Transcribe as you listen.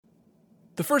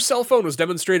The first cell phone was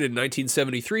demonstrated in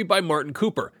 1973 by Martin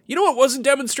Cooper. You know what wasn't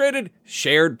demonstrated?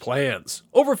 Shared plans.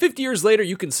 Over 50 years later,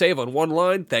 you can save on one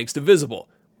line thanks to Visible.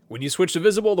 When you switch to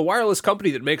Visible, the wireless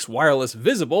company that makes wireless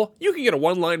visible, you can get a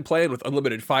one-line plan with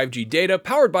unlimited 5G data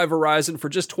powered by Verizon for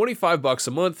just $25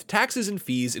 a month, taxes and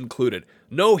fees included.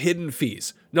 No hidden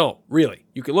fees. No, really.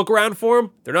 You can look around for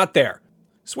them. They're not there.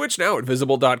 Switch now at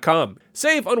Visible.com.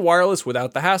 Save on wireless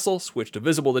without the hassle. Switch to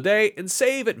Visible today and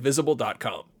save at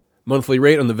Visible.com. Monthly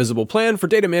rate on the Visible plan for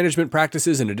data management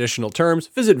practices and additional terms.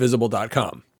 Visit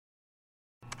Visible.com.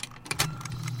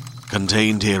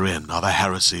 Contained herein are the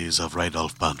heresies of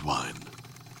Radolf Burntwine,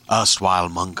 erstwhile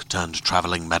monk turned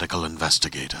traveling medical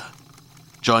investigator.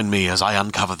 Join me as I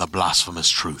uncover the blasphemous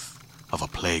truth of a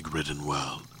plague-ridden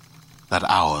world, that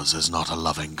ours is not a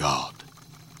loving God,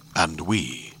 and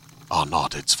we are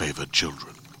not its favored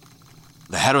children.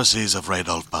 The heresies of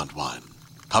Radolf Burntwine,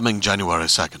 coming January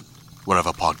 2nd,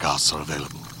 wherever podcasts are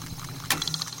available.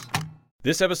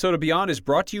 This episode of Beyond is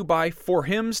brought to you by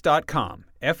forhims.com.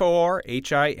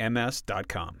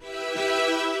 FORHIMS.com.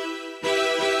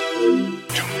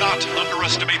 Do not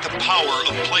underestimate the power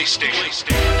of PlayStation.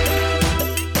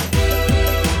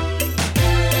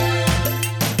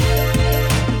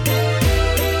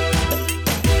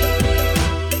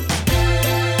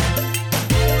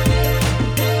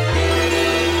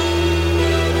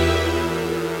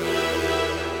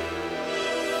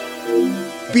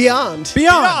 Beyond.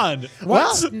 Wow,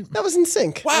 that was in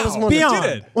sync. Wow, That was wonderful. Beyond.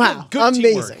 Did it. Wow, Good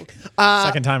amazing.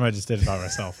 Second time I just did it by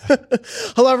myself.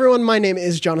 Hello, everyone. My name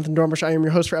is Jonathan Dornbush. I am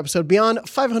your host for episode Beyond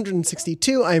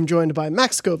 562. I am joined by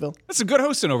Max Scoville. That's a good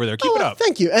hosting over there. Keep it up.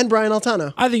 Thank you. And Brian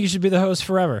Altano. I think you should be the host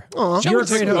forever. Aw. You're a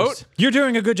Jonathan, great vote. host. You're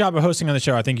doing a good job of hosting on the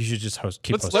show. I think you should just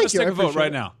keep Let hosting. us take I a vote appreciate right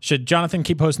it. now. Should Jonathan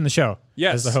keep hosting the show?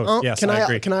 Yes. As the host. Oh, yes, can I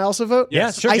agree. Can I also vote?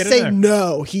 Yes, sure, I get in say there.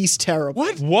 no. He's terrible.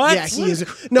 What? Yeah, he is.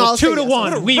 No, Well, I'll say 2 to yes.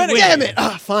 1. We win. Damn it.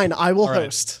 Fine. I will right.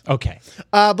 host. Okay.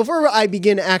 Before I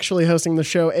begin actually hosting the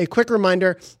show, a quick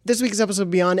reminder, this week's episode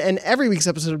of Beyond and every week's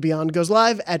episode of Beyond goes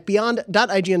live at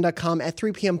beyond.ign.com at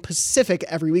 3 p.m. Pacific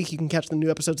every week. You can catch the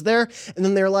new episodes there, and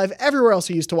then they're live everywhere else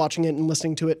you're used to watching it and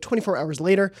listening to it 24 hours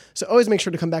later. So always make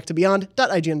sure to come back to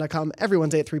beyond.ign.com every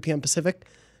Wednesday at 3 p.m. Pacific.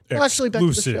 Now actually back to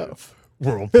the show. Exclusive.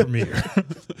 World premiere.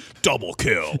 Double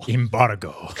kill.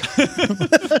 Embargo.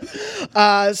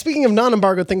 Speaking of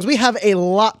non-embargo things, we have a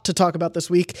lot to talk about this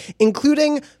week,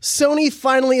 including Sony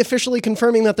finally officially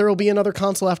confirming that there will be another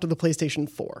console after the PlayStation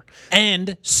 4.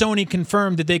 And Sony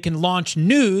confirmed that they can launch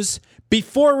news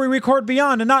before we record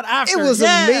Beyond and not after. It was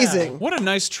amazing. What a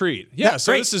nice treat. Yeah,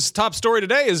 so great. this is top story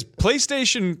today is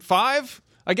PlayStation 5,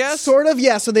 I guess? Sort of,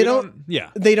 yeah. So they We don't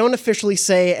yeah. they don't officially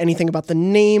say anything about the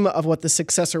name of what the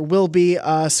successor will be.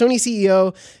 Sony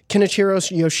CEO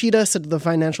Kenichiro Yoshida said to the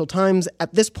Financial Times,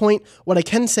 "At this point, what I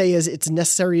can say is it's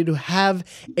necessary to have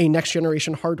a next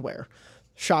generation hardware."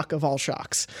 Shock of all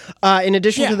shocks. In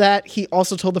addition to that, he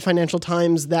also told the Financial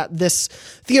Times that this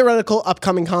theoretical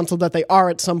upcoming console that they are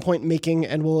at some point making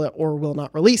and will or will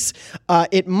not release,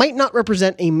 it might not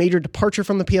represent a major departure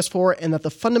from the PS4 and that the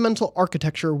fundamental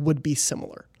architecture would be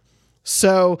similar.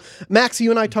 So, Max, you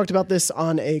and I talked about this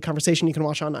on a conversation you can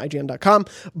watch on IGN.com,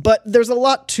 but there's a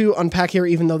lot to unpack here,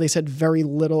 even though they said very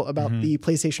little about the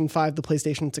PlayStation 5, the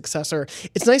PlayStation successor.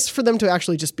 It's nice for them to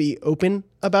actually just be open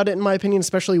about it, in my opinion,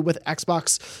 especially with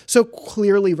Xbox so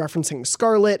clearly referencing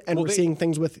Scarlet, and we're seeing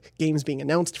things with games being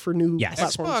announced for new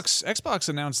platforms. Xbox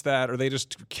announced that, or they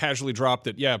just casually dropped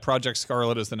it. Yeah, Project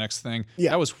Scarlet is the next thing.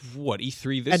 Yeah. That was, what,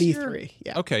 E3 this year? At E3,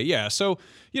 yeah. Okay, yeah. So,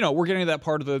 we're getting to that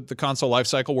part of the console life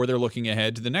cycle where they're looking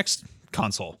ahead to the next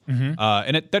console. And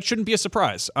that shouldn't be a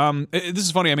surprise. This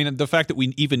is funny. I mean, the fact that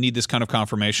we even need this kind of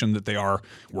confirmation that they are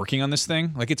working on this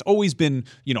thing, like it's always been,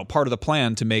 part of the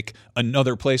plan to make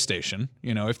another PlayStation.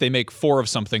 If they make 4 of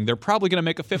something, they're probably going to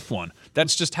make a 5th one.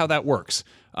 That's just how that works.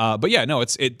 But yeah, no,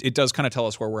 it does kind of tell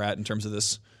us where we're at in terms of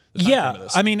this. Yeah,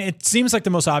 I mean, it seems like the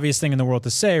most obvious thing in the world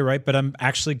to say, right? But I'm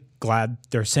actually glad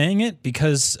they're saying it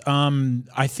because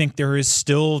I think there is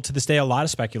still to this day a lot of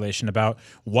speculation about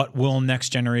what will next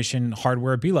generation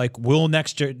hardware be like. Will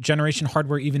next generation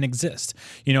hardware even exist?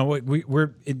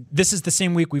 This is the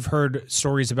same week we've heard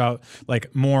stories about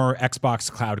like more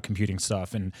Xbox cloud computing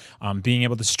stuff and being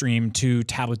able to stream to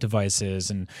tablet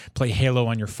devices and play Halo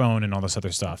on your phone and all this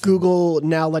other stuff. Google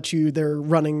now lets you, they're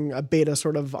running a beta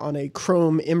sort of on a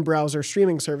Chrome in-browser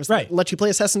streaming service that lets you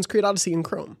play Assassin's Creed Odyssey in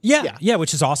Chrome. Yeah,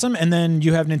 which is awesome. And then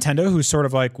you have Nintendo, who's sort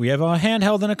of like, we have a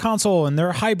handheld and a console, and they're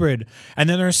a hybrid. And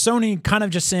then there's Sony kind of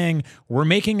just saying, we're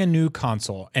making a new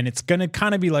console, and it's going to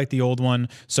kind of be like the old one,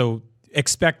 so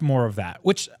expect more of that.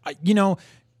 Which,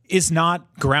 is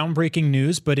not groundbreaking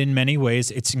news, but in many ways,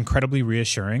 it's incredibly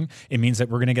reassuring. It means that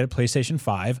we're going to get a PlayStation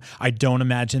 5. I don't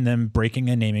imagine them breaking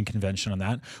a naming convention on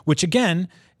that, which again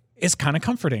is kind of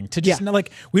comforting to just know,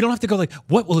 like, we don't have to go like,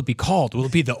 what will it be called? Will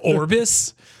it be the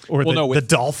Orbis or the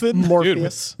Dolphin?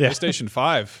 Morpheus. Dude, PlayStation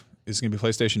 5 is going to be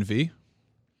PlayStation V.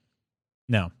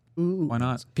 No. Ooh. Why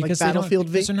not? Because Battlefield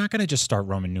V? because they're not going to just start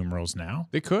Roman numerals now.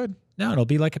 They could. No,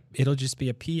 it'll just be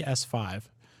a PS5.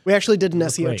 We actually did an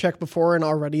SEO great. check before, and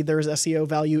already there's SEO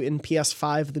value in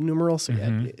PS5, the numeral, so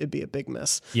yeah, it'd be a big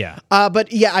miss. Yeah.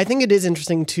 But yeah, I think it is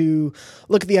interesting to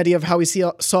look at the idea of how we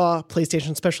saw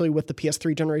PlayStation, especially with the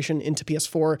PS3 generation into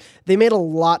PS4. They made a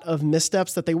lot of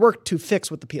missteps that they worked to fix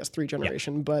with the PS3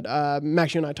 generation. Yeah. But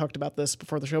Max, you and I talked about this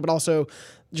before the show, but also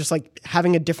just like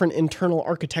having a different internal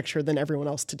architecture than everyone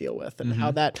else to deal with, and how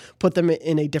that put them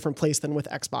in a different place than with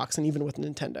Xbox and even with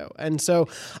Nintendo. And so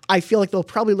I feel like they'll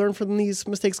probably learn from these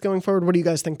mistakes going forward. What do you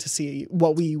guys think to see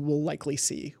what we will likely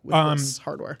see with this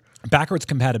hardware? Backwards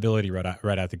compatibility right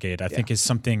out the gate, I think, is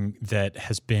something that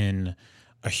has been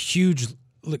a huge.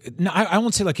 I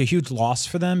won't say like a huge loss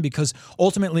for them, because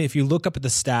ultimately, if you look up at the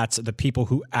stats of the people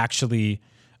who actually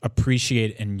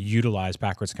appreciate and utilize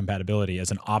backwards compatibility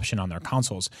as an option on their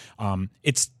consoles,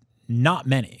 it's not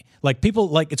many. Like, people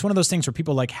like, it's one of those things where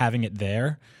people like having it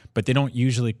there, but they don't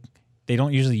usually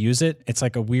use it. It's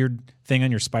like a weird thing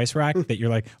on your spice rack that you're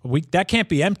like, that can't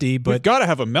be empty, but we've got to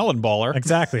have a melon baller.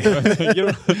 Exactly.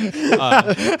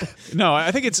 No,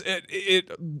 I think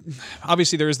it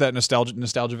obviously there is that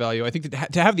nostalgia value. I think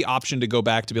that to have the option to go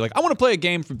back to be like, I want to play a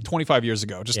game from 25 years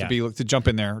ago, just to jump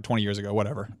in there, 20 years ago,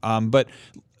 whatever. But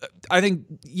I think,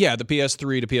 the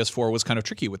PS3 to PS4 was kind of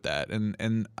tricky with that,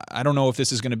 and I don't know if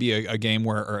this is going to be a game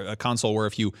or a console where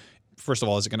if you, first of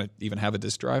all, is it going to even have a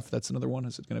disc drive? That's another one.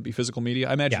 Is it going to be physical media?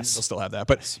 I imagine they'll still have that.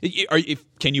 But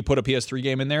can you put a PS3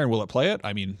 game in there and will it play it?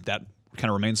 I mean, that kind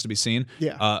of remains to be seen.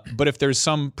 Yeah. But if there's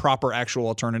some proper actual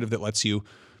alternative that lets you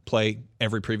play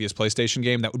every previous PlayStation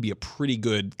game, that would be a pretty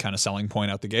good kind of selling point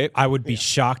out the gate. I would be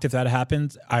shocked if that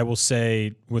happened. I will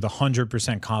say with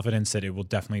 100% confidence that it will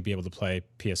definitely be able to play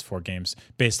PS4 games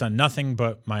based on nothing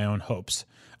but my own hopes.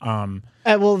 Even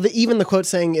the quote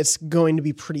saying it's going to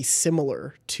be pretty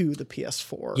similar to the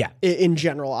PS4 in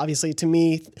general. Obviously, to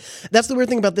me, that's the weird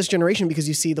thing about this generation, because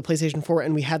you see the PlayStation 4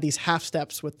 and we had these half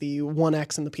steps with the One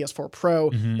X and the PS4 Pro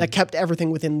that kept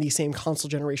everything within the same console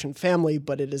generation family,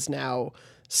 but it is now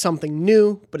something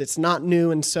new, but it's not new.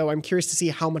 And so I'm curious to see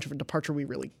how much of a departure we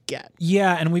really get.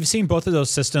 Yeah, and we've seen both of those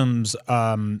systems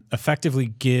effectively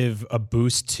give a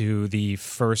boost to the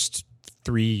first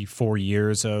 3-4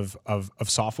 years of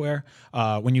software.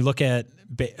 When you look at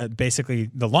basically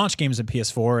the launch games of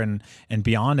PS4 and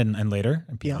beyond and later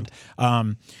and beyond,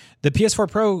 the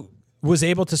PS4 Pro was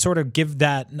able to sort of give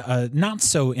that not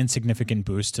so insignificant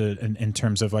boost in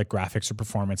terms of like graphics or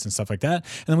performance and stuff like that.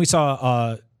 And then we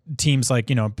saw teams like,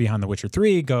 behind The Witcher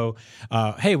 3 go,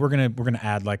 hey, we're gonna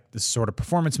add like this sort of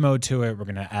performance mode to it. We're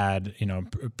gonna add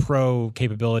pro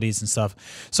capabilities and stuff.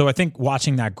 So I think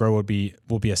watching that grow will be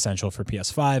essential for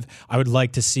PS5. I would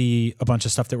like to see a bunch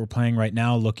of stuff that we're playing right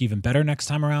now look even better next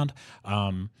time around.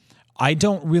 I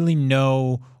don't really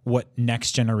know what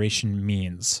next generation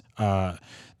means.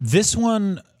 This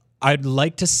one, I'd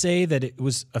like to say that it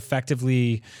was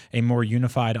effectively a more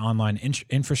unified online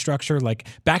infrastructure. Like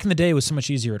back in the day, it was so much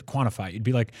easier to quantify. You'd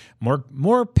be like more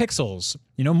pixels,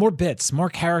 more bits, more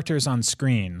characters on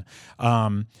screen.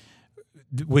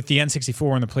 With the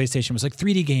N64 and the PlayStation, it was like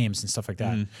 3D games and stuff like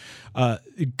that.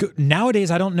 Nowadays,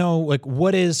 I don't know, like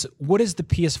what is the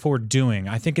PS4 doing?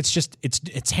 I think it's just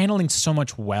it's handling so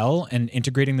much well and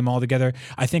integrating them all together.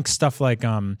 I think stuff like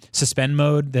suspend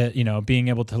mode, that being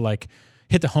able to like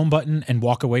hit the home button and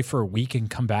walk away for a week and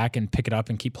come back and pick it up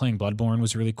and keep playing Bloodborne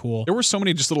was really cool. There were so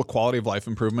many just little quality of life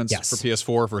improvements for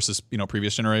PS4 versus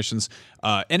previous generations,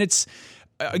 and it's.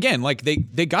 Again, like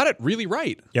they got it really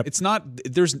right. Yep. It's not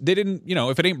they didn't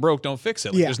if it ain't broke, don't fix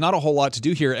it. Like, there's not a whole lot to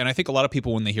do here, and I think a lot of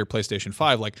people when they hear PlayStation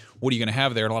 5, like, what are you going to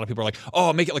have there? And a lot of people are like,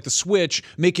 oh, make it like the Switch,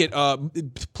 make it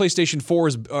PlayStation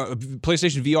 4's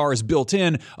PlayStation VR is built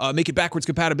in, make it backwards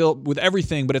compatible with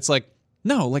everything. But it's like,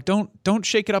 no, like don't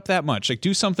shake it up that much. Like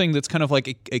do something that's kind of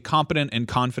like a competent and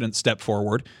confident step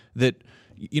forward that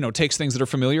takes things that are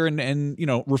familiar and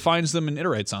refines them and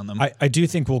iterates on them. I do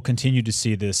think we'll continue to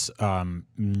see this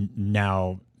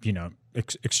now,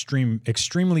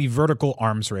 extremely vertical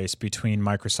arms race between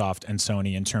Microsoft and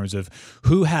Sony in terms of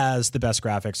who has the best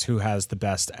graphics, who has the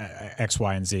best X,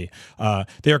 Y, and Z.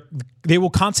 They will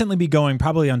constantly be going,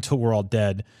 probably until we're all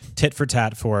dead, tit for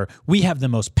tat for, we have the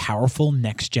most powerful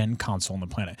next-gen console on the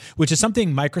planet, which is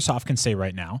something Microsoft can say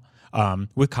right now.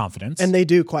 With confidence. And they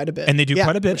do quite a bit.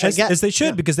 Quite a bit, as they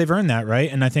should, because they've earned that,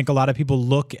 right? And I think a lot of people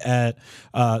look at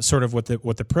sort of what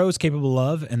the Pro is capable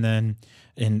of, and then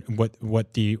in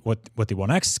what the One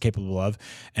X is capable of,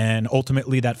 and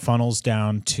ultimately that funnels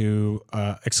down to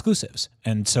exclusives.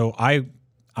 And so I'm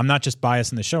not just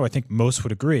biased in the show. I think most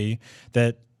would agree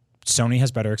that Sony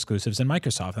has better exclusives than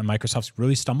Microsoft, and Microsoft's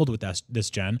really stumbled with this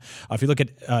gen. If you look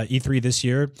at E3 this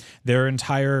year, their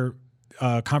entire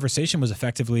conversation was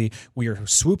effectively, we are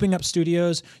swooping up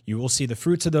studios. You will see the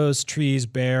fruits of those trees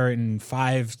bear in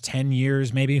 5-10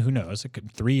 years, maybe, who knows,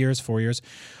 3 years, 4 years.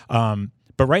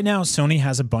 But right now, Sony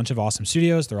has a bunch of awesome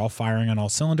studios. They're all firing on all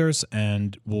cylinders,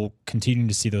 and we'll continue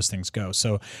to see those things go.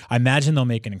 So I imagine they'll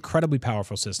make an incredibly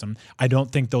powerful system. I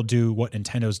don't think they'll do what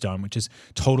Nintendo's done, which is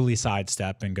totally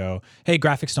sidestep and go, hey,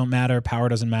 graphics don't matter, power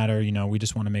doesn't matter. We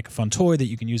just want to make a fun toy that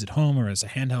you can use at home or as a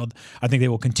handheld. I think they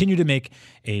will continue to make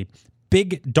a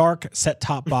big, dark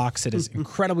set-top box that is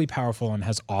incredibly powerful and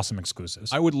has awesome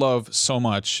exclusives. I would love so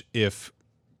much if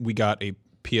we got a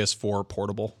PS4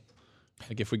 portable.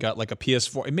 Like if we got like a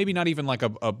PS4, maybe not even like a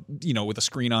with a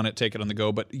screen on it, take it on the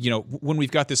go, but when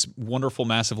we've got this wonderful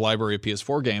massive library of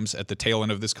PS4 games at the tail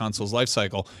end of this console's life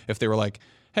cycle, if they were like,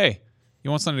 hey, you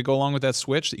want something to go along with that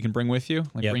Switch that you can bring with you,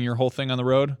 like bring your whole thing on the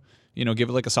road, give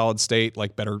it like a solid state,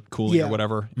 like better cooling or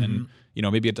whatever, and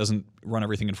maybe it doesn't run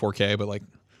everything in 4K, but like.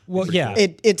 Well, yeah.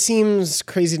 It seems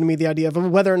crazy to me, the idea of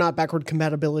whether or not backward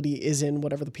compatibility is in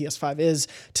whatever the PS5 is.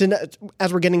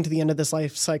 As we're getting to the end of this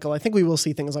life cycle, I think we will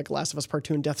see things like Last of Us Part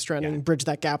 2 and Death Stranding bridge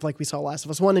that gap like we saw Last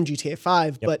of Us 1 and GTA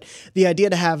 5. Yep. But the idea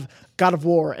to have God of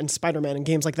War and Spider-Man and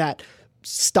games like that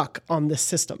stuck on this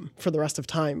system for the rest of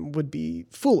time would be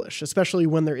foolish, especially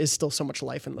when there is still so much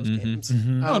life in those games.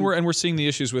 And we're seeing the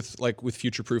issues with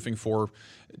future proofing for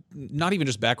not even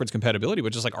just backwards compatibility,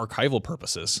 but just like archival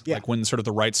purposes. Like when sort of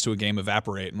the rights to a game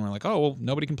evaporate, and we're like, oh well,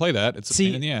 nobody can play that. It's a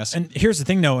pain in the ass. And here's the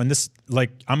thing, though, and this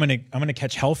I'm gonna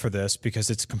catch hell for this because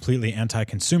it's completely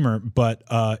anti-consumer, but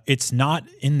it's not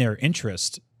in their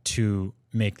interest to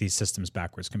make these systems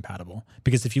backwards compatible.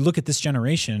 Because if you look at this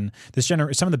generation, some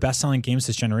of the best-selling games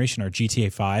this generation are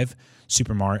GTA 5,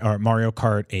 Super Mario, or Mario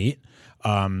Kart 8,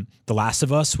 The Last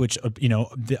of Us, which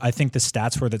I think the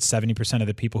stats were that 70% of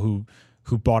the people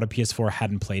who bought a PS4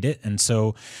 hadn't played it. And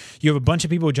so you have a bunch of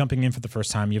people jumping in for the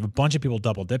first time. You have a bunch of people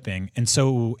double dipping. And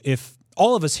so if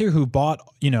all of us here who bought,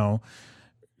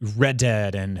 Red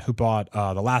Dead and who bought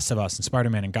The Last of Us and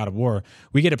Spider-Man and God of War,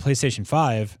 we get a PlayStation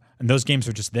 5 and those games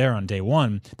are just there on day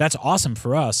one. That's awesome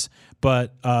for us,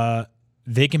 but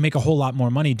they can make a whole lot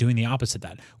more money doing the opposite of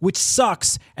that, which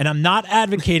sucks, and I'm not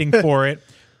advocating for it,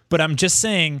 but I'm just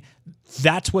saying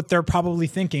that's what they're probably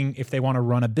thinking if they want to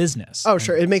run a business. Oh,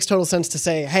 sure. It makes total sense to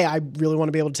say, hey, I really want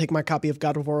to be able to take my copy of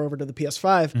God of War over to the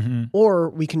PS5,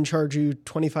 or we can charge you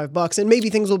 $25, and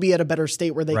maybe things will be at a better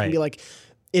state where they can be like,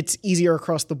 it's easier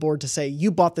across the board to say,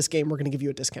 you bought this game, we're going to give you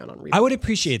a discount on retail. I would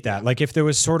appreciate that. Like if there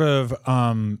was sort of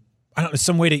I don't know,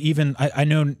 some way to even, I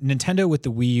know Nintendo with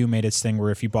the Wii U made its thing where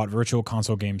if you bought virtual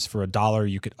console games for $1,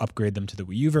 you could upgrade them to the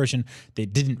Wii U version. They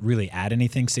didn't really add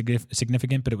anything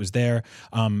significant, but it was there.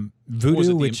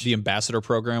 Voodoo, which the Ambassador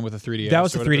program with the 3DS. That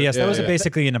was the 3DS. That was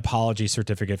basically an apology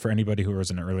certificate for anybody who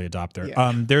was an early adopter.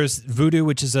 Yeah. There's Voodoo,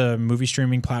 which is a movie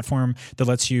streaming platform that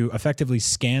lets you effectively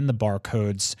scan the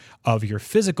barcodes of your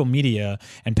physical media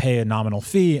and pay a nominal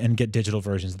fee and get digital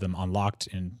versions of them unlocked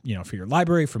in, for your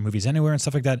library, for movies anywhere and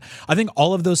stuff like that. I think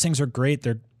all of those things are great.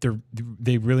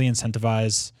 They really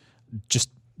incentivize just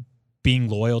being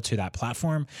loyal to that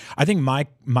platform. I think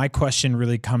my question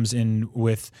really comes in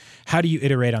with how do you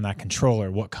iterate on that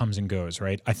controller? What comes and goes,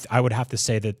 right? I would have to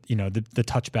say that the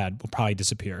touchpad will probably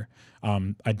disappear.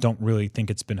 I don't really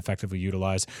think it's been effectively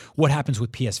utilized. What happens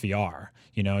with PSVR?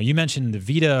 You mentioned the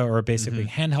Vita or basically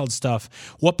handheld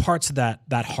stuff. What parts of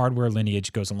that hardware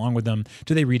lineage goes along with them?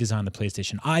 Do they redesign the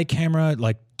PlayStation Eye camera?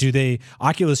 Like,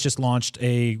 Oculus just launched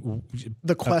the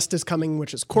Quest is coming,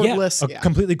 which is cordless. A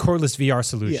completely cordless VR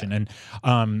solution.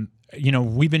 Yeah. And,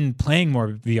 we've been playing more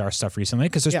VR stuff recently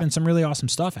because there's been some really awesome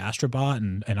stuff, Astrobot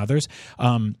and others.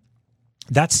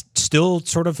 That's still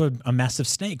sort of a mess of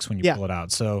snakes when you pull it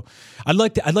out. So I'd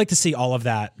like to see all of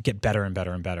that get better and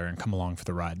better and better and come along for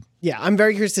the ride. Yeah, I'm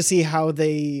very curious to see how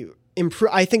they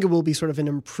I think it will be sort of an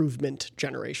improvement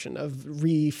generation of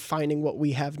refining what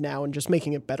we have now and just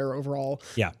making it better overall.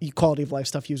 Yeah. Quality of life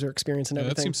stuff, user experience, and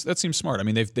everything. That seems smart. I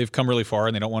mean, they've come really far,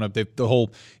 and they don't want to. The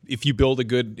whole, if you build a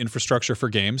good infrastructure for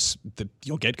games,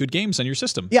 you'll get good games on your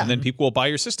system. Yeah. And then people will buy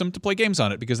your system to play games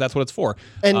on it because that's what it's for.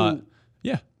 And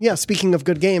yeah. Speaking of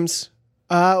good games.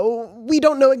 We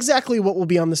don't know exactly what will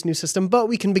be on this new system, but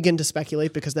we can begin to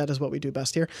speculate because that is what we do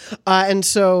best here. And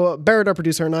so Barrett, our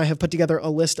producer, and I have put together a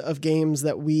list of games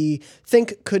that we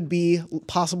think could be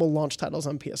possible launch titles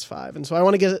on PS5. And so I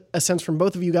want to get a sense from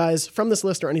both of you guys, from this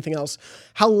list or anything else,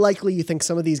 how likely you think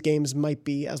some of these games might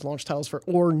be as launch titles for,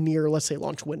 or near, let's say,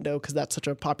 launch window, because that's such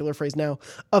a popular phrase now,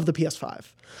 of the PS5.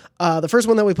 The first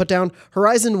one that we put down,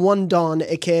 Horizon 1 Dawn,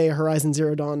 aka Horizon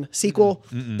Zero Dawn sequel.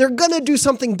 They're going to do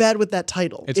something bad with that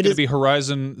title. It's going to be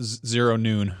Horizon Zero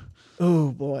Noon.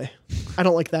 Oh boy, I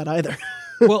don't like that either.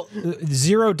 Well,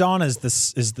 Zero Dawn is the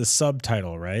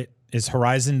subtitle, right? Is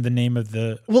Horizon the name of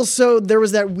the? Well, so there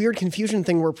was that weird confusion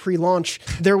thing where pre-launch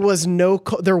there was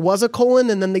there was a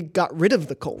colon and then they got rid of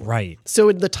the colon. Right.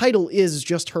 So the title is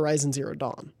just Horizon Zero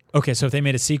Dawn. Okay, so if they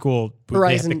made a sequel, would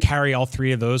they have to carry all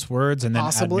three of those words and then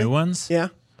add new ones? Yeah.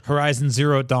 Horizon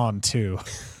Zero Dawn 2.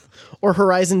 Or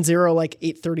Horizon Zero, like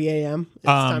 8:30 a.m. It's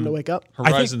time to wake up.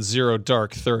 Horizon Zero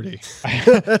Dark 30.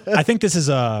 I think this is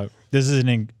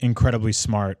an incredibly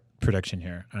smart prediction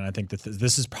here, and I think that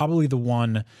this is probably the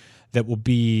one that will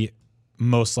be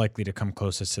most likely to come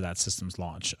closest to that system's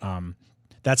launch.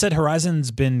 That said, Horizon's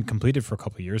been completed for a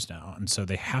couple of years now, and so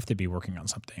they have to be working on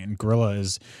something. And Guerrilla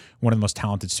is one of the most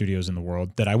talented studios in the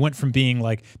world. That I went from being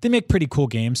like they make pretty cool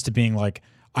games to being like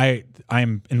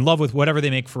I'm in love with whatever they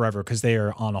make forever because they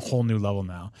are on a whole new level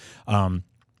now.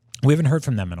 We haven't heard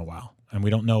from them in a while, and we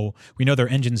don't know. We know their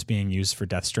engine's being used for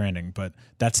Death Stranding, but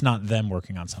that's not them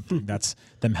working on something. That's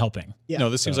them helping. Yeah. No,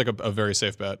 this seems like a very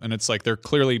safe bet, and it's like they're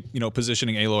clearly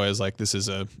positioning Aloy as like this is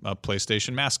a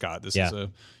PlayStation mascot. This is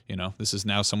this is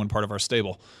now someone part of our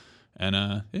stable,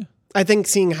 and I think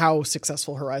seeing how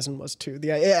successful Horizon was too.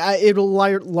 It'll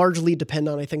largely depend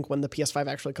on, I think, when the PS5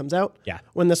 actually comes out. Yeah.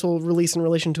 When this will release in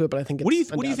relation to it, but I think what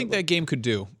do you think that game could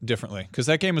do differently? Because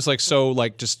that game was like so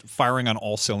like just firing on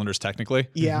all cylinders technically.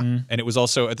 Yeah. And it was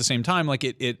also at the same time like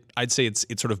it I'd say it's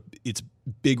sort of its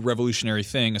big revolutionary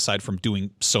thing aside from doing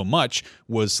so much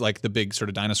was like the big sort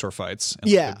of dinosaur fights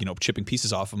and like, chipping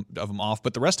pieces of them off,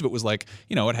 but the rest of it was like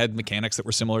it had mechanics that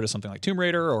were similar to something like Tomb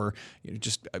Raider or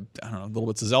just I don't know, little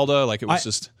bits of Zelda. Like it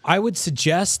was I would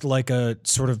suggest like a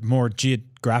sort of more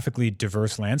geographically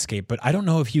diverse landscape, but I don't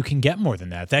know if you can get more than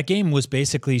that. That game was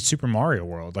basically Super Mario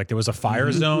World. Like there was a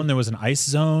fire zone, there was an ice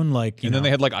zone, then they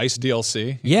had like ice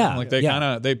DLC. Yeah. Like they kind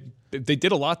of they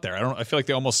did a lot there. I feel like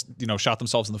they almost shot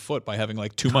themselves in the foot by having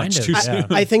like too much too soon.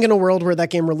 I think in a world where that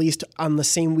game released on the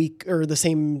same week or the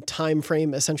same time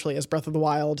frame essentially as Breath of the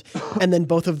Wild, and then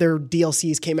both of their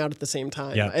DLCs came out at the same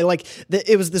time. Yeah.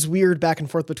 It was this weird back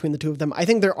and forth between the two of them. I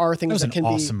think there are things that can be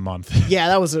awesome month. Yeah,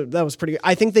 that was pretty good.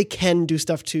 I think they can do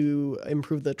stuff to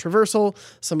improve the traversal.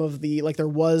 Some of the there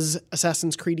was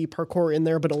Assassin's Creed parkour in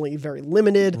there, but only very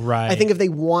limited. Right. I think if they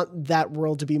want that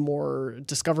world to be more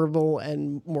discoverable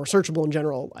and more searchable in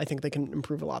general, I think they can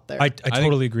improve a lot there. I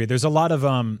totally agree. There's a lot of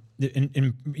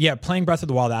playing Breath of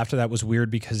the Wild after that was weird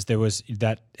because there was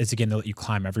that is again they let you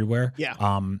climb everywhere. Yeah.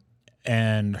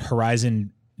 And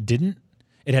Horizon didn't.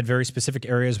 It had very specific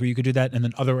areas where you could do that, and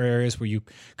then other areas where you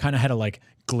kind of had to like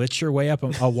glitch your way up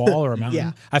a wall or a mountain.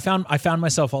 Yeah. I found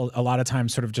myself a lot of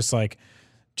times sort of just like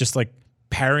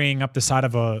parrying up the side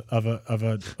of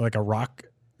a like a rock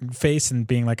face and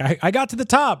being like, I got to the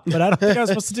top, but I don't think I was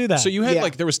supposed to do that. So you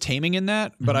had there was taming in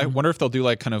that, but I wonder if they'll do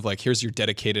like kind of like here's your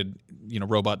dedicated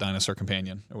robot dinosaur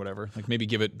companion or whatever. Like maybe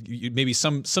give it maybe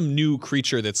some new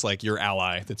creature that's like your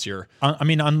ally. That's your.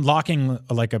 Unlocking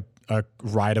like a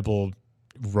rideable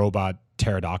robot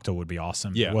pterodactyl would be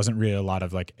awesome. Yeah. There wasn't really a lot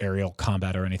of like aerial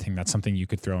combat or anything. That's something you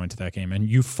could throw into that game. And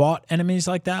you fought enemies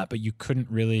like that, but you couldn't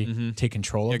really take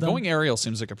control of them. Going aerial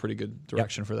seems like a pretty good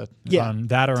direction for that. Yeah.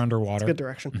 That or underwater. Good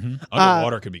direction.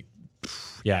 Underwater could be.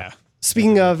 Yeah.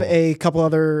 Speaking of a couple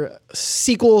other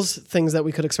sequels, things that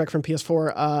we could expect from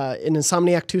PS4, in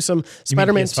Insomniac 2, some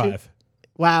Spider-Man 2. PS5.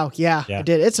 Wow, yeah, I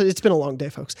did. It's been a long day,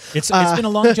 folks. It's been a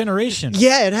long generation.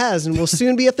 Yeah, it has, and we'll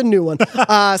soon be at the new one.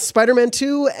 Spider-Man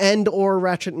 2 and or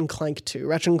Ratchet and Clank 2.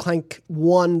 Ratchet and Clank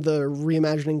 1, the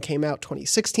reimagining came out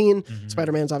 2016.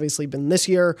 Spider-Man's obviously been this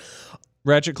year.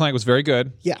 Ratchet Clank was very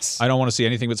good. Yes. I don't want to see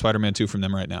anything but Spider-Man 2 from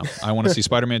them right now. I want to see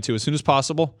Spider-Man 2 as soon as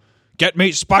possible. Get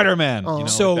me Spider-Man.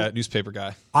 So like that newspaper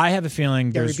guy. I have a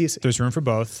feeling Gary Busey. there's room for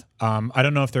both. I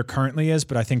don't know if there currently is,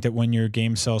 but I think that when your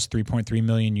game sells 3.3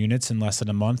 million units in less than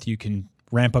a month, you can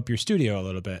ramp up your studio a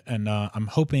little bit. And I'm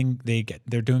hoping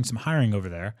they're doing some hiring over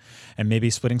there, and maybe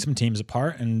splitting some teams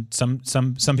apart. And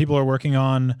some people are working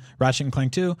on Ratchet and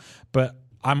Clank 2, but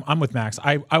I'm with Max.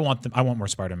 I want more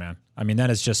Spider-Man. I mean, that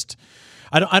is just.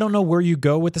 I don't know where you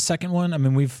go with the second one. I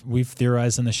mean, we've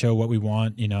theorized in the show what we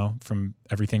want, from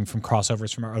everything from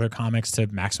crossovers from our other comics to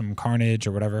Maximum Carnage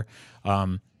or whatever.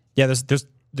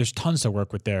 There's tons to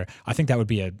work with there. I think that would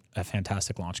be a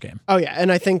fantastic launch game. Oh yeah,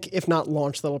 and I think if not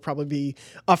launch, that'll probably be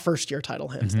a first-year title,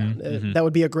 hands down. That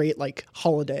would be a great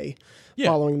holiday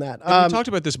following that. We talked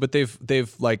about this, but they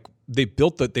laid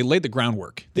the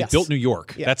groundwork. They built New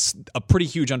York. Yeah. That's a pretty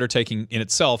huge undertaking in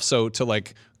itself. So to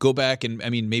go back and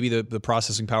maybe the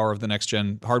processing power of the next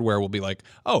gen hardware will be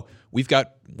we've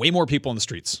got way more people in the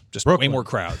streets, just way more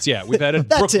crowds. Yeah, we've added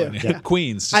Brooklyn,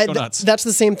 Queens, just go nuts. That's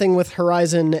the same thing with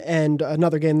Horizon and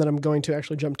another game that I'm going to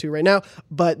actually jump to right now.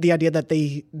 But the idea that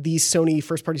these Sony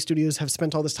first party studios have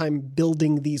spent all this time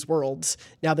building these worlds,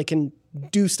 now they can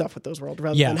do stuff with those worlds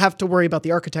rather than have to worry about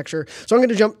the architecture. So I'm going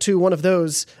to jump to one of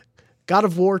those, God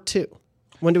of War 2.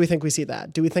 When do we think we see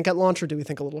that? Do we think at launch, or do we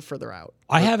think a little further out?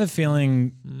 I have a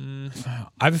feeling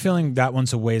that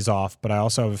one's a ways off, but I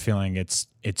also have a feeling it's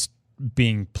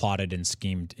being plotted and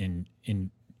schemed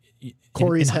in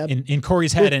Corey's head. In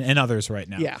Corey's head and others right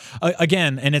now. Yeah.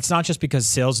 Again, and it's not just because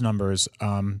sales numbers,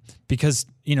 because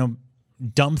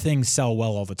dumb things sell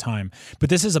well all the time. But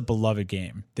this is a beloved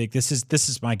game. This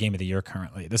is my game of the year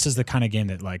currently. This is the kind of game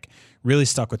that really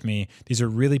stuck with me. These are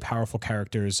really powerful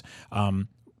characters.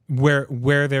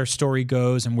 Where their story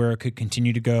goes and where it could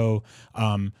continue to go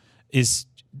is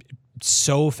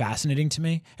so fascinating to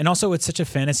me. And also, it's such a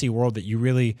fantasy world that you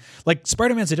really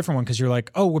Spider-Man's a different one because you're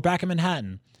we're back in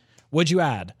Manhattan. What'd you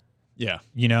add? Yeah.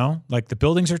 The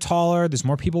buildings are taller. There's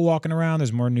more people walking around.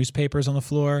 There's more newspapers on the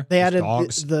floor. They added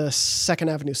the Second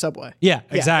Avenue subway. Yeah,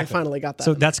 exactly. They finally got that.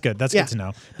 So that's good. That's good to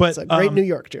know. But it's a great New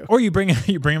York, Joe. Or you bring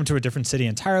them to a different city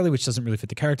entirely, which doesn't really fit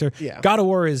the character. Yeah. God of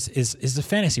War is a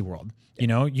fantasy world.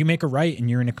 You make a right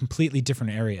and you're in a completely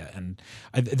different area, and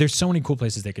there's so many cool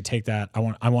places they could take that.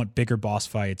 I want bigger boss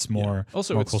fights, more cool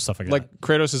stuff like that.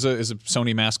 Kratos is a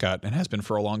Sony mascot and has been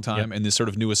for a long time, and this sort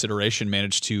of newest iteration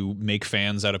managed to make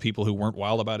fans out of people who weren't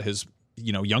wild about his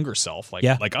younger self, like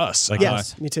us.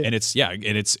 Yes, me too. And it's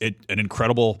an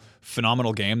incredible,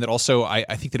 phenomenal game that also I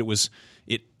think that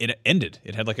it ended.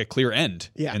 It had a clear end.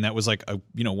 Yeah. And that was a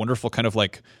wonderful kind of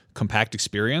compact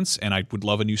experience. And I would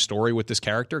love a new story with this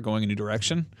character going a new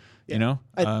direction. Yeah.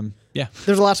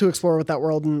 There's a lot to explore with that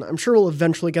world, and I'm sure we'll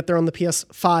eventually get there on the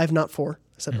PS5, not 4.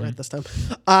 I said it right this time.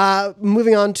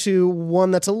 Moving on to one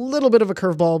that's a little bit of a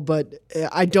curveball, but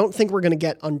I don't think we're going to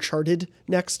get Uncharted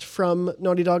next from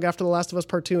Naughty Dog after The Last of Us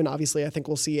Part 2, and obviously I think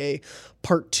we'll see a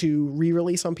Part 2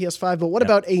 re-release on PS5, but what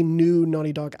about a new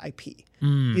Naughty Dog IP?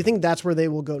 Do you think that's where they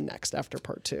will go next after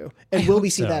Part 2? And will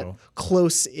we see that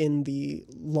close in the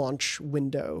launch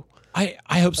window? I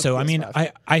hope so. I mean,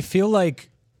 I feel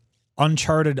like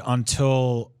Uncharted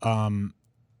until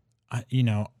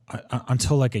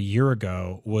until a year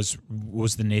ago was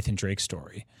the Nathan Drake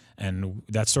story, and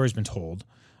that story's been told.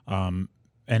 And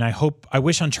I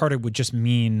wish Uncharted would just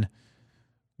mean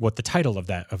what the title of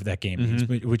that game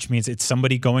means, which means it's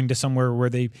somebody going to somewhere where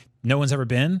no one's ever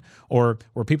been, or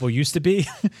where people used to be.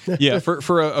 Yeah,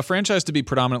 for a franchise to be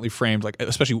predominantly framed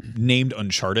especially named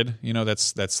Uncharted,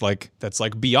 that's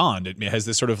like beyond. It has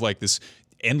this sort of this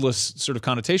endless sort of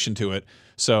connotation to it.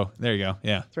 So there you go.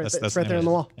 Yeah, that's right there on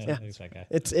the wall. Yeah,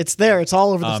 it's there. It's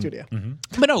all over the studio.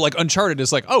 But no, Uncharted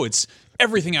is it's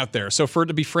everything out there. So for it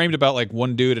to be framed about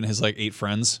one dude and his 8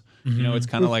 friends, it's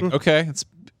kind of okay, it's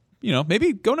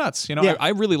maybe go nuts. I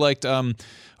really liked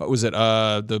what was it?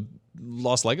 The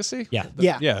Lost Legacy? Yeah.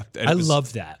 I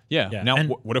love that. Yeah. Now,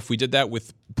 what if we did that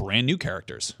with brand new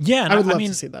characters? Yeah, and I would love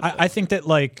to see that. I think that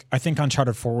I think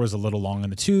Uncharted 4 was a little long in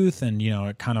the tooth, and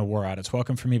it kind of wore out its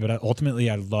welcome for me. But ultimately,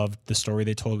 I loved the story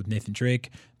they told with Nathan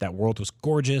Drake. That world was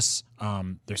gorgeous.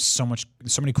 There's so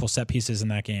many cool set pieces in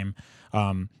that game.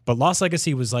 But Lost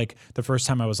Legacy was the first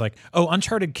time I was oh,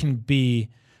 Uncharted can be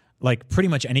pretty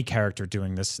much any character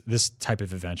doing this type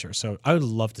of adventure. So I would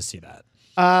love to see that.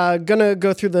 Gonna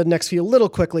go through the next few a little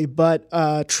quickly, but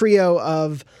trio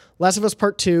of Last of Us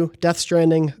Part 2, Death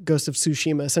Stranding, Ghost of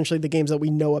Tsushima, essentially the games that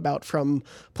we know about from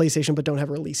PlayStation but don't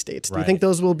have release dates. Do you think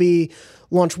those will be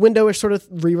launch window-ish sort of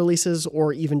re-releases,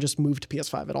 or even just move to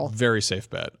PS5 at all? Very safe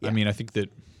bet. Yeah. I mean, I think that,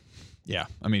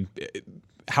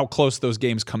 how close those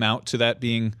games come out to that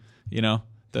being, I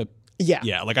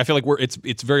feel like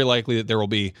it's very likely that there will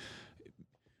be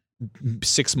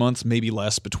 6 months, maybe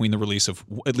less, between the release of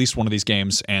at least one of these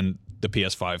games and the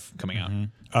PS5 coming out.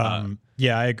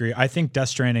 Yeah, I agree. I think Death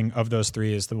Stranding of those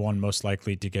three is the one most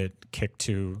likely to get kicked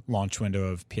to launch window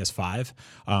of PS5.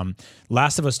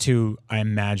 Last of Us 2, I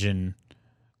imagine,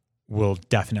 will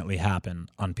definitely happen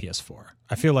on PS4.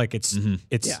 I feel like it's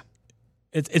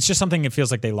just something it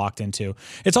feels like they locked into.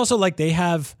 It's also like they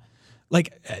have,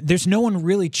 like, there's no one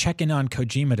really checking on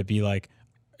Kojima to be like,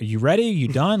 are you ready? You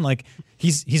done? Like,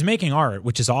 he's making art,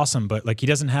 which is awesome, but like he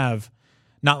doesn't have,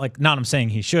 not I'm saying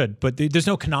he should, but there's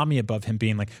no Konami above him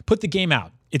being like, put the game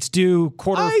out. It's due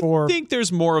Q4. I think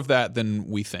there's more of that than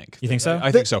we think. You think so?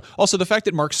 I think so. Also, the fact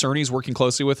that Mark Cerny's working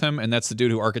closely with him, and that's the dude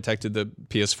who architected the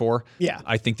PS4. Yeah.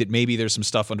 I think that maybe there's some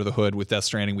stuff under the hood with Death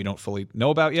Stranding we don't fully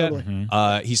know about yet.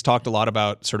 Totally. He's talked a lot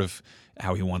about sort of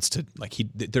how he wants to, like,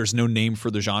 there's no name for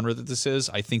the genre that this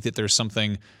is. I think that there's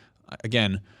something,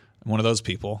 again, I'm one of those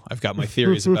people. I've got my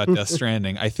theories about Death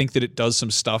Stranding. I think that it does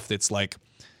some stuff that's like,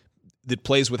 that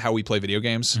plays with how we play video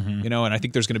games, you know, and I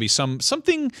think there's going to be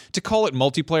something to call it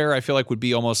multiplayer. I feel like would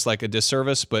be almost like a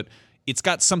disservice, but it's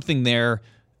got something there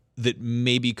that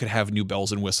maybe could have new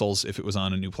bells and whistles if it was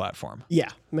on a new platform. Yeah,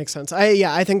 makes sense.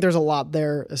 I think there's a lot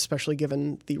there, especially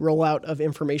given the rollout of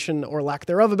information or lack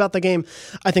thereof about the game.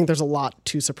 I think there's a lot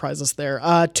to surprise us there.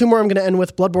 Two more I'm going to end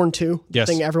with. Bloodborne 2. Yes.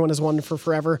 Thing everyone has wanted for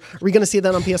forever. Are we going to see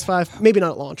that on PS5? Maybe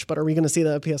not at launch, but are we going to see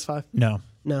that at PS5? No.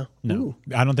 Ooh.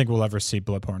 I don't think we'll ever see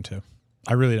Bloodborne 2.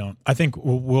 I really don't. I think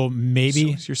we'll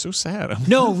maybe. You're so sad.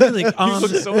 No, really. You look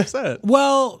so upset.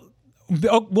 Well,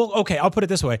 okay. I'll put it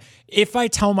this way: if I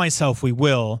tell myself we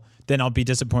will, then I'll be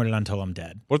disappointed until I'm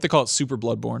dead. What if they call it Super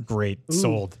Bloodborne? Great,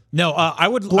 sold. No, I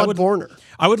would. Bloodborne.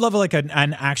 I would love like an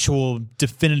actual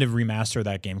definitive remaster of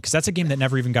that game, because that's a game that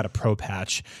never even got a pro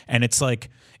patch, and it's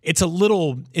like. It's a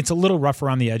little rough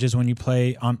around the edges when you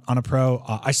play on a pro.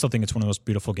 I still think it's one of the most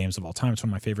beautiful games of all time. It's one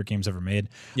of my favorite games ever made.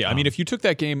 Yeah, I mean, if you took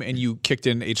that game and you kicked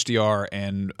in HDR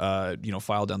and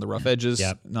filed down the rough edges,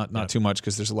 not too much,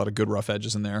 because there's a lot of good rough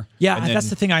edges in there. Yeah, and then,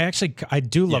 that's the thing. I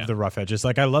do love the rough edges.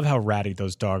 Like, I love how ratty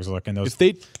those dogs look. And those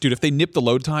if they nip the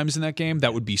load times in that game,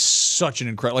 that would be such an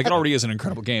incredible. Like, it already is an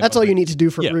incredible game. That's all you need to do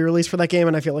for re-release for that game,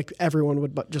 and I feel like everyone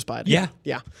would just buy it. Yeah,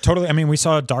 totally. I mean, we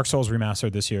saw Dark Souls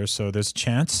remastered this year, so there's a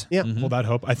chance. Yeah. Hold that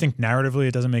hope. I think narratively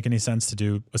it doesn't make any sense to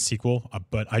do a sequel,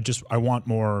 but I want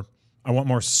more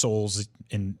Souls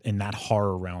in that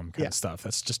horror realm kind of stuff.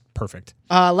 That's just perfect.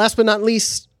 Last but not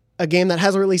least, a game that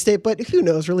has a release date, but who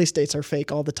knows? Release dates are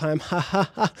fake all the time. Ha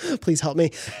ha ha. Please help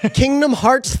me. Kingdom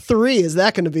Hearts 3. Is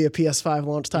that going to be a PS5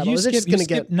 launch title? Is it just going to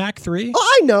get Knack 3?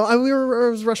 Oh, I know. I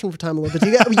was rushing for time a little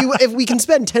bit. If we can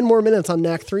spend 10 more minutes on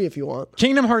Knack 3 if you want.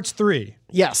 Kingdom Hearts 3.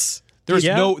 Yes.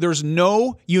 There's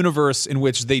no universe in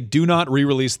which they do not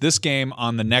re-release this game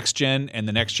on the next gen and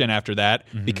the next gen after that,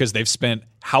 because they've spent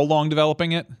how long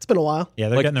developing it? It's been a while. Yeah,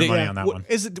 they're getting their money on that one.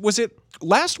 Was it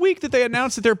last week that they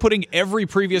announced that they're putting every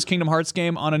previous Kingdom Hearts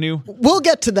game on a new? We'll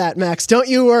get to that, Max. Don't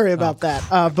you worry about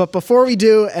that. But before we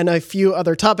do, and a few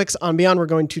other topics on Beyond, we're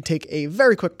going to take a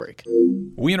very quick break.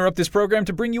 We interrupt this program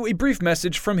to bring you a brief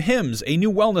message from Hims, a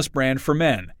new wellness brand for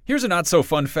men. Here's a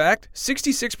not-so-fun fact.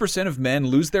 66% of men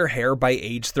lose their hair by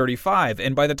age 35,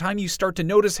 and by the time you start to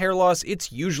notice hair loss,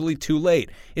 it's usually too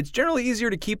late. It's generally easier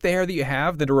to keep the hair that you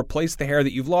have than to replace the hair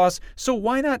that you've lost, so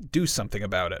why not do something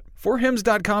about it?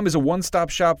 ForHims.com is a one-stop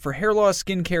shop for hair loss,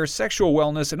 skincare, sexual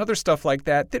wellness, and other stuff like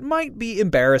that might be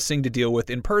embarrassing to deal with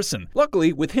in person.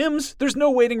 Luckily, with Hims, there's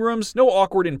no waiting rooms, no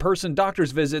awkward in-person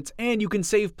doctor's visits, and you can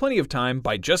save plenty of time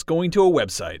by just going to a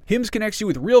website. Hims connects you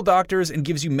with real doctors and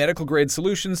gives you medical-grade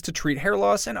solutions to treat hair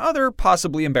loss and other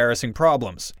possibly embarrassing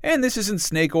problems. And this isn't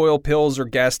snake oil, pills, or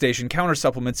gas station counter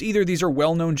supplements either. These are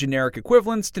well-known generic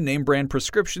equivalents to name-brand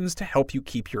prescriptions to help you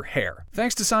keep your hair.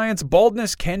 Thanks to science,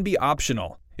 baldness can be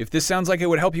optional. If this sounds like it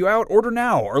would help you out, order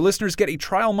now. Our listeners get a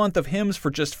trial month of Hims for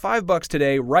just $5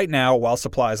 today, right now, while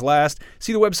supplies last.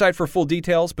 See the website for full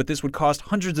details, but this would cost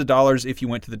hundreds of dollars if you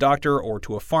went to the doctor or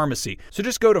to a pharmacy. So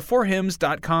just go to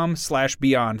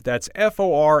forhims.com/beyond. That's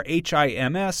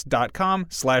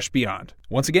FORHIMS.com/beyond.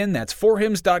 Once again, that's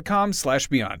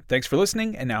forhims.com/beyond. Thanks for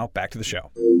listening, and now back to the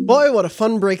show. Boy, what a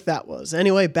fun break that was.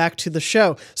 Anyway, back to the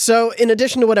show. So, in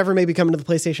addition to whatever may be coming to the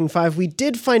PlayStation 5, we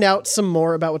did find out some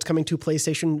more about what's coming to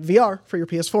PlayStation VR for your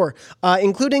PS4,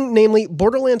 including, namely,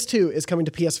 Borderlands 2 is coming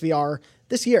to PSVR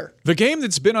this year. The game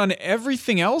that's been on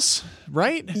everything else,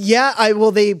 right? Yeah,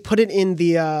 they put it in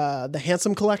the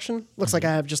Handsome collection. Looks like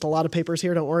I have just a lot of papers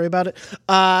here. Don't worry about it.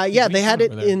 They had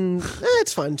it in.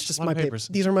 It's fine. It's just my papers.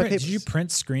 These are my papers. Did you print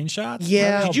screenshots?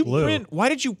 Yeah. Why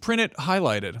did you print it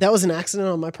highlighted? That was an accident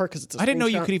on my part because it's. I didn't know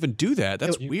you could even do that.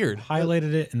 That's weird.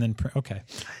 Highlighted it and then print. Okay.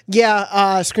 Yeah,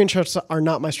 screenshots are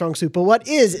not my strong suit, but what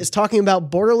is talking about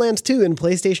Borderlands 2 in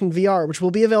PlayStation VR, which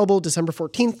will be available December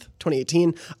 14th,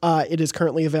 2018. It is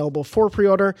currently available for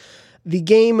pre-order. The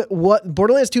game,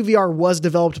 Borderlands 2 VR was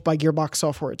developed by Gearbox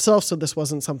Software itself, so this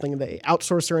wasn't something they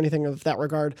outsourced or anything of that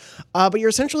regard. But you're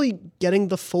essentially getting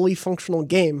the fully functional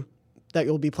game that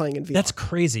you'll be playing in VR. That's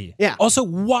crazy. Yeah. Also,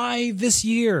 why this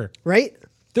year? Right?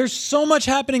 There's so much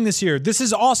happening this year. This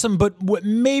is awesome, but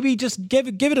maybe just give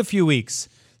it a few weeks.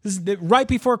 This is right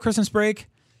before Christmas break.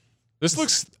 This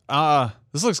looks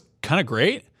kind of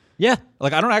great. Yeah.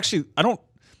 Like I don't actually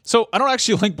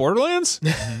like Borderlands,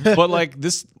 but like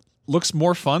this looks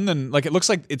more fun than like it looks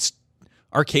like it's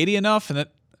arcadey enough, and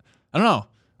that I don't know.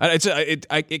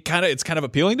 It's kind of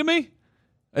appealing to me.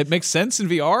 It makes sense in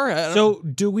VR. So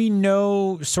do we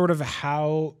know sort of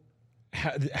how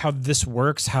this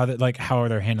works? How are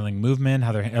they handling movement?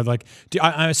 How they're like?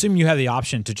 I assume you have the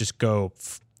option to just go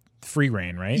free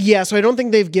reign, right? Yeah, so I don't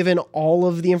think they've given all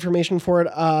of the information for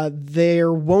it.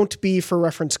 There won't be, for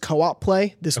reference, co-op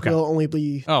play. This will only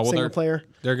be single player.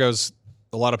 There goes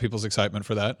a lot of people's excitement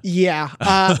for that. Yeah,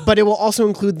 but it will also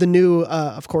include the new,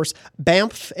 of course,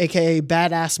 BAMF, aka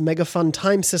Badass Mega Fun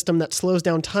Time System that slows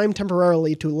down time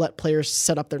temporarily to let players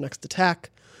set up their next attack.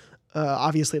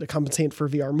 Obviously to compensate for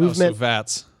VR movement. So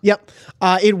VATS. Yep.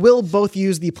 It will both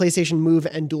use the PlayStation Move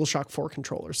and DualShock 4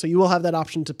 controllers. So you will have that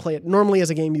option to play it normally as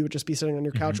a game you would just be sitting on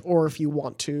your couch, or if you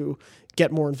want to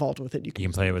get more involved with it, you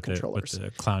can play it with controllers.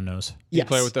 the clown nose. Yes. You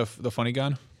play with the funny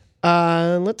gun?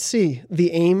 Let's see.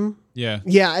 The aim. Yeah.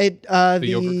 Yeah. The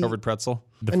yogurt-covered pretzel?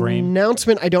 The frame.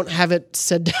 Announcement, I don't have it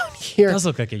said down here. It does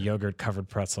look like a yogurt-covered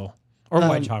pretzel. Or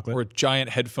white chocolate. Or a giant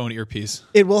headphone earpiece.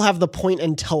 It will have the point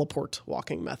and teleport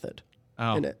walking method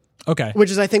in it. Okay. Which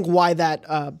is, I think, why that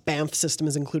BAMF system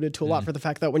is included to a lot, for the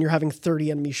fact that when you're having 30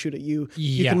 enemies shoot at you,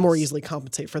 you can more easily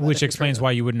compensate for that. Which explains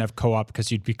why you wouldn't have co-op,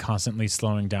 because you'd be constantly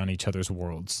slowing down each other's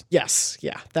worlds. Yes.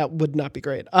 Yeah. That would not be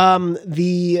great.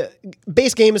 The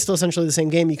base game is still essentially the same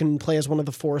game. You can play as one of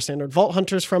the 4 standard Vault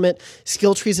Hunters from it.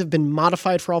 Skill trees have been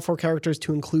modified for all 4 characters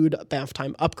to include BAMF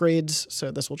time upgrades, so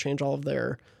this will change all of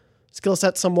their skill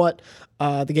sets somewhat.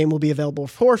 The game will be available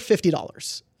for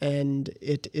 $50. And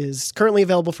it is currently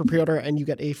available for pre-order, and you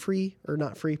get a free, or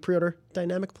not free, pre-order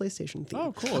dynamic PlayStation theme.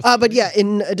 Oh, cool. But yeah,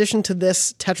 in addition to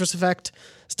this, Tetris Effect,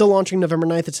 still launching November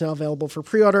 9th. It's now available for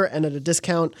pre-order and at a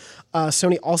discount.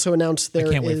 Sony also announced there is...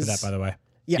 I can't wait for that, by the way.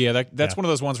 Yeah, that's one of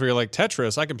those ones where you're like,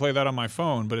 Tetris, I can play that on my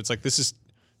phone, but it's like, this is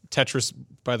Tetris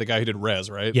by the guy who did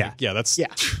Rez, right? Yeah. Like, yeah, that's...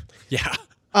 Yeah. Yeah.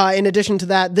 In addition to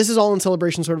that, this is all in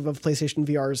celebration sort of PlayStation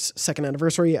VR's 2nd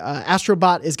anniversary.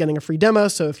 Astrobot is getting a free demo,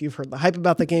 so if you've heard the hype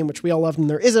about the game, which we all loved, and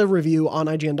there is a review on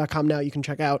IGN.com now you can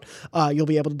check out, you'll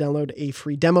be able to download a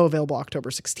free demo available October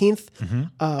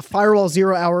 16th. Firewall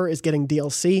Zero Hour is getting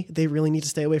DLC. They really need to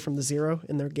stay away from the zero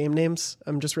in their game names.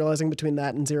 I'm just realizing between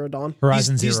that and Zero Dawn.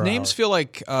 Horizon These Zero names Hour. feel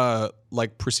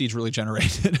like procedurally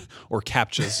generated or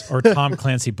captures. Or Tom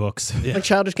Clancy books. Like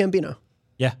Childish Gambino.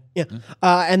 Yeah. Yeah.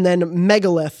 And then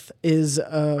Megalith is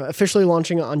officially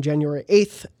launching on January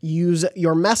 8th. Use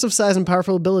your massive size and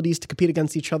powerful abilities to compete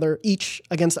against each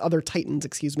against other titans,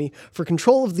 for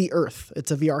control of the Earth.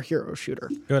 It's a VR hero shooter.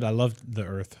 Good. I love the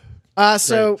Earth.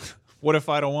 So What if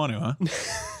I don't want to, huh?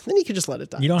 then you could just let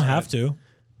it die. You don't have to.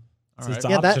 It's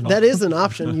Yeah, optional. that is an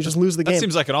option. You just lose the That game.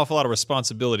 seems like an awful lot of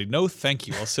responsibility. No, thank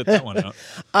you. I'll sit that one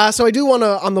out. So I do want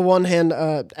to, on the one hand,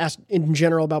 ask in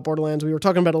general about Borderlands. We were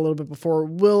talking about it a little bit before.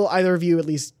 Will either of you at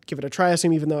least give it a try? I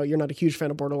assume, even though you're not a huge fan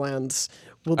of Borderlands.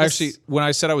 Actually, when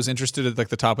I said I was interested at like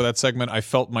the top of that segment, I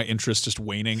felt my interest just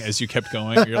waning as you kept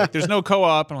going. You're like, "There's no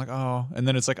co-op," and I'm like, "Oh," and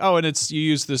then it's like, "Oh," and it's you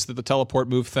use the teleport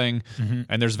move thing,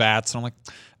 and there's VATS, and I'm like,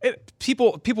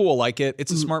 people will like it.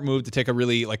 It's a smart move to take a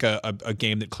really like a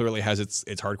game that clearly has its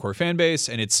hardcore fan base,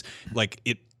 and it's like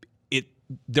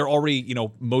they're already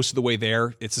most of the way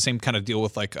there. It's the same kind of deal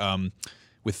with like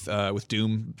with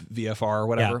Doom VFR or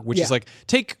whatever, which is like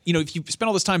if you spend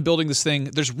all this time building this thing,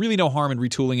 there's really no harm in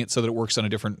retooling it so that it works on a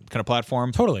different kind of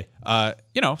platform. Totally.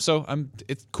 So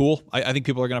it's cool. I think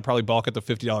people are going to probably balk at the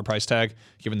 $50 price tag,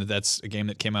 given that that's a game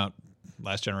that came out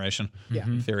last generation. Yeah,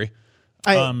 in theory.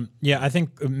 I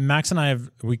think Max and I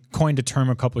we coined a term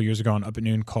a couple of years ago on Up at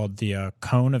Noon called the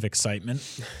cone of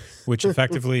excitement, which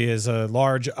effectively is a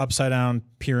large upside down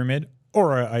pyramid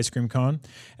or an ice cream cone.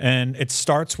 And it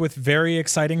starts with very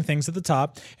exciting things at the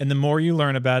top. And the more you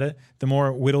learn about it, the more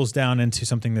it whittles down into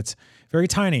something that's very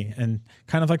tiny and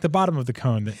kind of like the bottom of the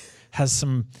cone that has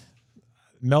some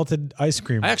melted ice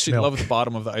cream. I actually milk. love the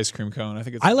bottom of the ice cream cone. I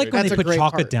think it's I like when That's they a put great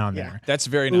chocolate part. down Yeah. there. That's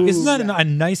very nice. Isn't that a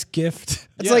nice gift?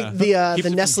 It's Yeah. like the Keeps it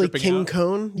from Nestle dripping King out.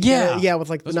 cone. Yeah. Yeah, with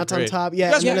like the Those are nuts on great. top. Yeah.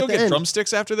 You guys and want then to go at the get end-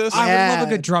 drumsticks after this? I Yeah. would love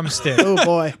a good drumstick. Oh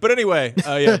boy. But anyway,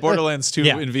 yeah, Borderlands 2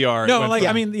 in VR. No, went like from-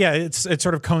 I mean, yeah, it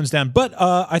sort of cones down. But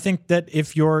I think that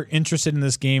if you're interested in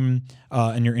this game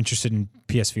and you're interested in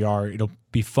PSVR, it'll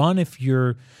be fun if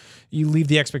you leave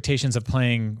the expectations of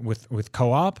playing with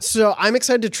co-op. So I'm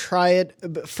excited to try it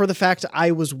for the fact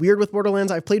I was weird with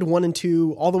Borderlands. I've played 1 and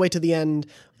 2 all the way to the end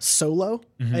solo.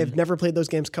 I have never played those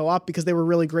games co-op because they were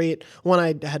really great. 1,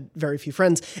 I had very few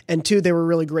friends, and 2, they were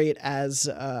really great as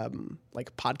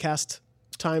like podcast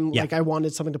time. Yeah. Like I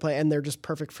wanted something to play, and they're just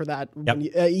perfect for that. Yep.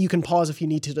 When you can pause if you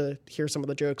need to hear some of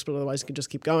the jokes, but otherwise you can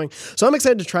just keep going. So I'm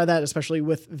excited to try that, especially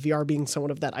with VR being somewhat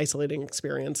of that isolating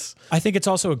experience. I think it's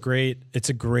also a great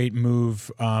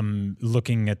move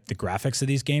looking at the graphics of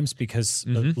these games because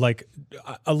like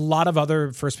a lot of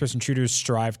other first person shooters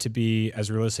strive to be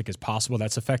as realistic as possible.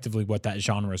 That's effectively what that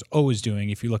genre is always doing.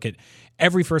 If you look at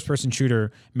every first person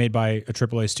shooter made by a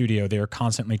AAA studio, they are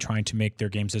constantly trying to make their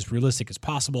games as realistic as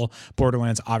possible.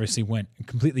 Borderlands obviously went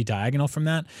completely diagonal from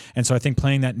that. And so I think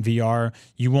playing that in VR,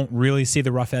 you won't really see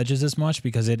the rough edges as much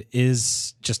because it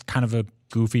is just kind of a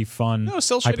goofy, fun,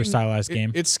 cell shading, hyper-stylized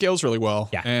game. It scales really well.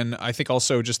 Yeah. And I think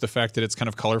also just the fact that it's kind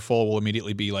of colorful will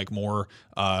immediately be like more,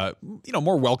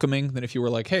 more welcoming than if you were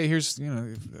like, hey, here's, I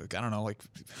don't know, like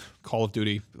Call of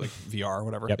Duty, like VR or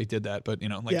whatever. Yep. They did that. But,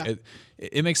 like Yeah.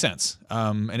 it makes sense.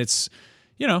 And it's,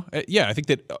 I think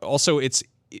that also it's,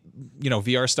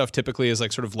 VR stuff typically is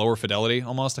like sort of lower fidelity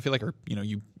almost. I feel like, or,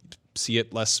 you see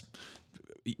it less,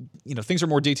 things are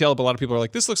more detailed, but a lot of people are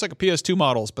like, this looks like a PS2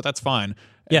 models, but that's fine.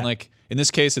 And Yeah. like in this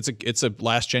case, it's a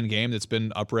last gen game that's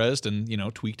been up-resed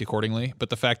and, tweaked accordingly. But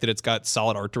the fact that it's got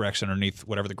solid art direction underneath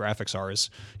whatever the graphics are is,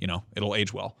 it'll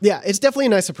age well. Yeah, it's definitely a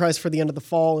nice surprise for the end of the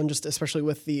fall, and just especially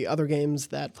with the other games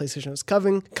that PlayStation is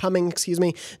coming.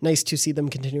 Nice to see them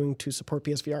continuing to support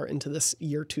PSVR into this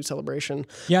year 2 celebration.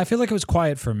 Yeah, I feel like it was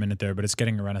quiet for a minute there, but it's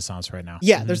getting a renaissance right now.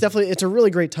 Yeah, it's a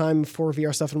really great time for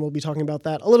VR stuff, and we'll be talking about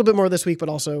that a little bit more this week, but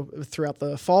also throughout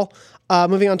the fall.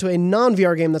 Moving on to a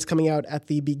non-VR game that's coming out at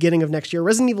the beginning of next year,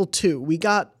 Resident Evil 2. We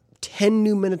got 10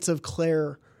 new minutes of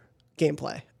Claire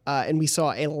gameplay. And we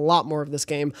saw a lot more of this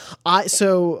game.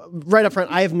 So right up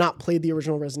front, I have not played the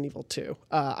original Resident Evil 2.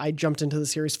 I jumped into the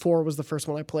series. 4 was the first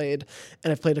one I played,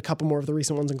 and I've played a couple more of the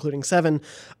recent ones, including 7.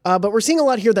 But we're seeing a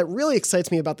lot here that really excites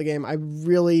me about the game. I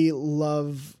really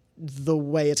love the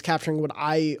way it's capturing what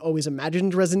I always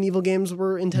imagined Resident Evil games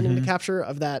were intending to capture,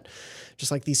 of that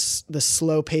just like the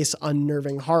slow pace,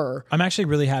 unnerving horror. I'm actually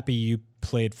really happy you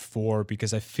played 4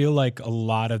 because I feel like a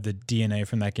lot of the DNA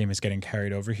from that game is getting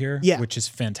carried over here, which is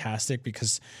fantastic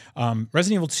because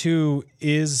Resident Evil 2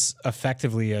 is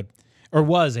effectively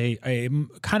was a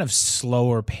kind of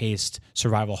slower paced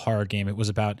survival horror game. It was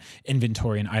about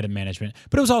inventory and item management,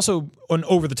 but it was also an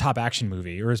over the top action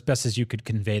movie, or as best as you could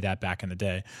convey that back in the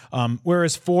day.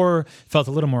 Whereas 4 felt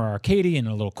a little more arcadey and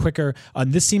a little quicker.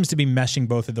 This seems to be meshing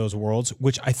both of those worlds,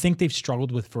 which I think they've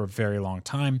struggled with for a very long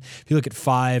time. If you look at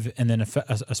 5 and then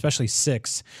especially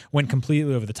 6 went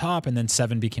completely over the top, and then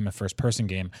 7 became a first person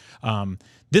game.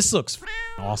 This looks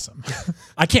awesome.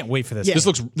 I can't wait for this. Yeah.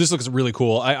 This looks really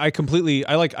cool. I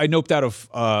noped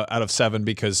out of 7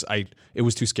 because it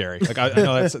was too scary. Like I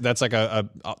know that's like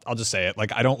I'll just say it.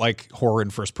 Like I don't like horror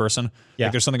in first person. Yeah.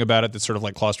 Like there's something about it that's sort of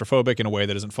like claustrophobic in a way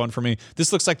that isn't fun for me.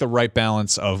 This looks like the right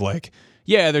balance of like,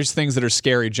 yeah, there's things that are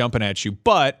scary jumping at you,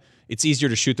 but it's easier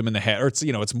to shoot them in the head, or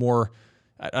it's more,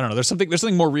 I don't know. There's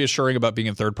something more reassuring about being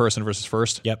in third person versus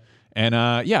first. Yep. And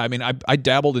I mean, I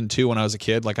dabbled in 2 when I was a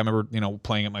kid. Like I remember,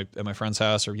 playing at my friend's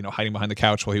house, or hiding behind the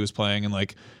couch while he was playing, and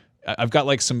like I've got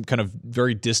like some kind of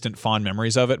very distant fond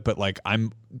memories of it. But like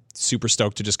I'm super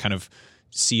stoked to just kind of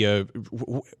see a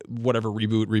whatever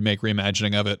reboot, remake,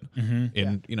 reimagining of it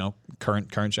in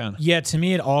current gen. Yeah, to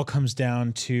me, it all comes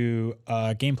down to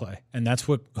gameplay, and that's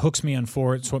what hooks me on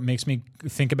 4. It's what makes me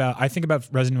think about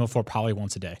Resident Evil 4 probably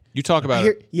once a day. You talk about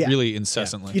it it really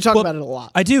incessantly. You talk about it a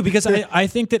lot. I do, because I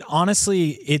think that honestly,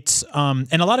 it's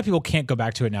and a lot of people can't go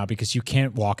back to it now because you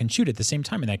can't walk and shoot at the same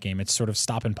time in that game. It's sort of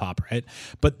stop and pop, right?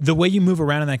 But the way you move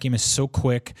around in that game is so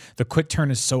quick. The quick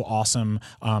turn is so awesome.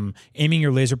 Aiming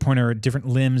your laser pointer at different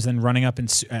limbs, then running up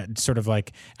and sort of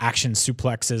like action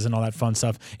suplexes and all that fun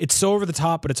stuff. It's so over the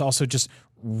top, but it's also just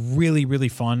really, really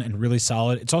fun and really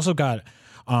solid. It's also got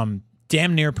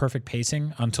damn near perfect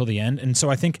pacing until the end. And so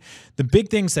I think the big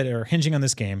things that are hinging on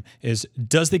this game is,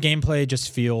 does the gameplay just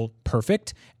feel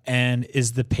perfect? And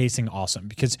is the pacing awesome?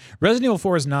 Because Resident Evil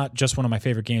 4 is not just one of my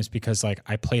favorite games because like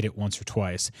I played it once or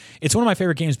twice. It's one of my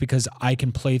favorite games because I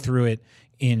can play through it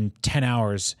in 10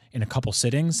 hours in a couple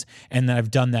sittings, and then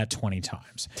I've done that 20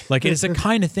 times. Like, it's the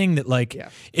kind of thing that, like,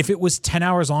 if it was 10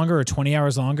 hours longer or 20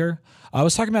 hours longer, I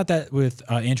was talking about that with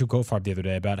Andrew Goldfarb the other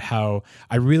day about how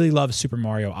I really love Super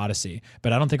Mario Odyssey,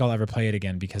 but I don't think I'll ever play it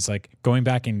again because, like, going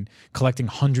back and collecting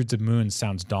hundreds of moons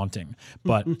sounds daunting.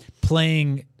 But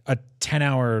playing a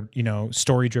 10-hour,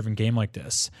 story-driven game like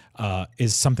this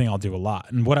is something I'll do a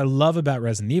lot. And what I love about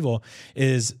Resident Evil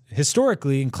is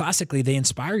historically and classically, they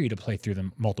inspire you to play through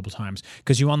them multiple times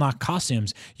because you unlock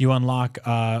costumes, you unlock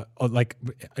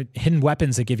hidden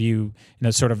weapons that give you,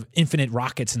 sort of infinite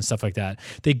rockets and stuff like that.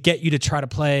 They get you to try to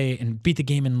play and beat the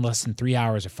game in less than 3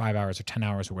 hours or 5 hours or 10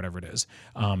 hours or whatever it is.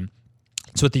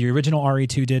 It's what the original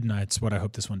RE2 did, and it's what I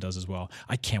hope this one does as well.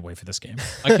 I can't wait for this game.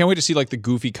 I can't wait to see like the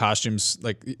goofy costumes,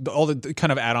 like all the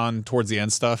kind of add-on towards the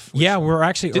end stuff. Yeah, we're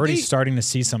actually already starting to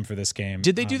see some for this game.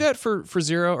 Did they do that for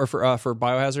Zero or for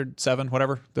Biohazard 7,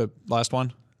 whatever, the last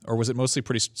one? Or was it mostly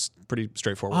pretty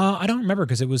straightforward? I don't remember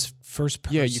because it was first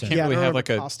person. Yeah, you can't really have like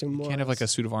a costume can't have like a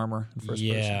suit of armor in first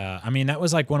person. Yeah, I mean that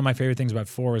was like one of my favorite things about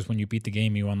 4 is when you beat the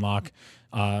game, you unlock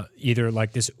either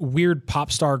like this weird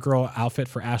pop star girl outfit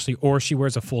for Ashley, or she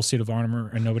wears a full suit of armor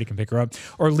and nobody can pick her up,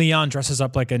 or Leon dresses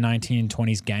up like a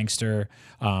 1920s gangster.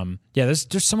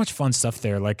 There's so much fun stuff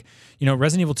there. Like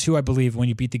Resident Evil 2, I believe when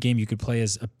you beat the game, you could play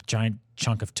as a giant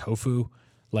chunk of tofu.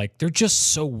 Like they're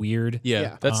just so weird.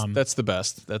 Yeah. That's the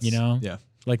best. That's yeah.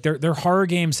 Like they're horror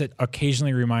games that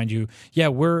occasionally remind you,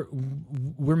 we're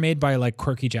made by like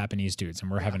quirky Japanese dudes and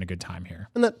we're having a good time here.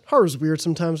 And that horror's weird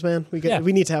sometimes, man. We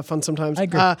need to have fun sometimes. I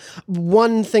agree.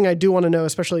 One thing I do want to know,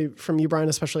 especially from you, Brian,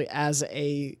 especially as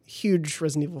a huge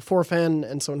Resident Evil 4 fan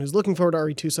and someone who's looking forward to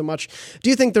RE2 so much, do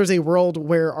you think there's a world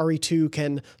where RE2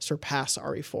 can surpass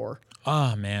RE4?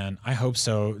 Oh, man, I hope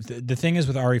so. The thing is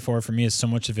with RE4 for me is so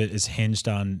much of it is hinged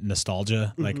on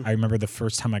nostalgia. Like I remember the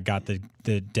first time I got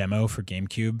the demo for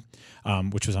GameCube,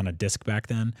 which was on a disc back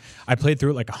then. I played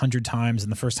through it like 100 times,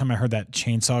 and the first time I heard that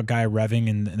chainsaw guy revving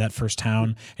in that first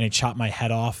town, and he chopped my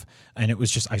head off, and it was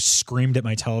just I screamed at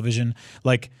my television.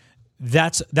 Like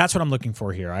that's what I'm looking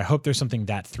for here. I hope there's something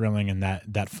that thrilling and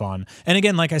that fun. And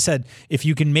again, like I said, if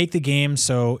you can make the game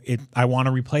so I want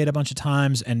to replay it a bunch of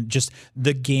times, and just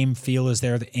the game feel is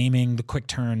there, the aiming, the quick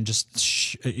turn, just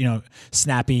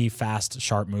snappy, fast,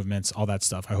 sharp movements, all that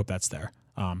stuff. I hope that's there.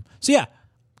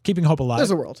 Keeping hope alive.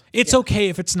 There's a world. It's okay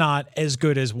if it's not as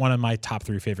good as one of my top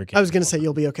 3 favorite games. I was going to say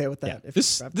you'll be okay with that. Yeah.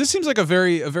 This seems like a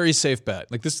very safe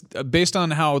bet. Like this, based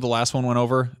on how the last one went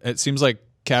over, it seems like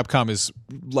Capcom is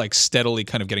like steadily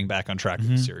kind of getting back on track with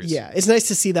the series. Yeah, it's nice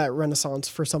to see that renaissance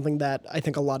for something that I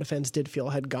think a lot of fans did feel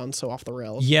had gone so off the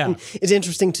rails. Yeah. And it's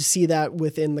interesting to see that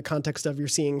within the context of you're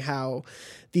seeing how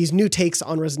these new takes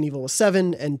on Resident Evil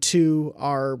 7 and 2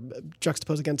 are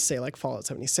juxtaposed against, say, like Fallout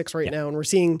 76 right now. And we're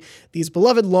seeing these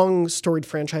beloved, long storied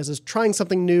franchises trying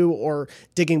something new or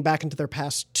digging back into their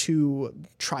past to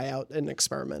try out an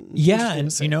experiment. Yeah,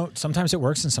 and sometimes it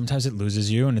works and sometimes it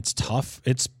loses you, and it's tough.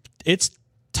 It's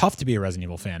tough to be a Resident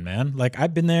Evil fan, man. Like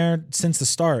I've been there since the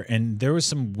start, and there was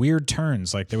some weird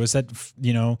turns. Like there was that,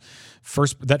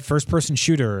 first person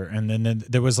shooter, and then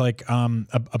there was like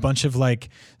a bunch of like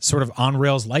sort of on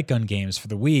rails light gun games for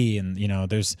the Wii, and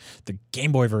there's the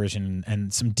Game Boy version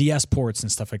and some DS ports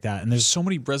and stuff like that. And there's so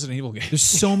many Resident Evil games. There's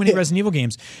so many Resident Evil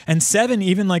games, and 7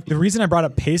 even like the reason I brought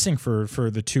up pacing for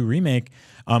the 2 remake.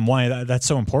 Why that's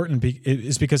so important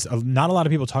is because not a lot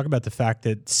of people talk about the fact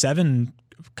that 7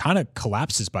 kind of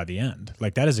collapses by the end.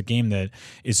 Like that is a game that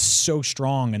is so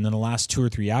strong, and then the last 2 or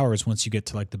 3 hours, once you get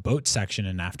to like the boat section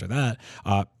and after that,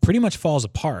 pretty much falls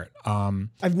apart.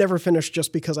 I've never finished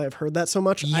just because I've heard that so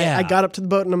much. Yeah. I got up to the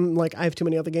boat and I'm like, I have too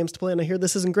many other games to play, and I hear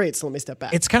this isn't great, so let me step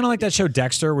back. It's kind of like that show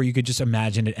Dexter, where you could just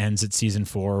imagine it ends at season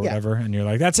 4 or whatever, and you're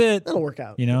like, that's it. That'll work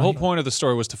out. The whole point of the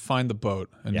story was to find the boat,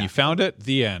 and you found it.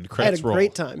 The end. Credits roll. I had a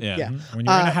great time. Yeah. When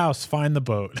you're in a house, find the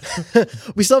boat.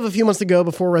 We still have a few months to go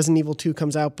before Resident Evil 2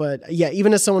 comes out, but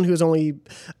even as someone who is only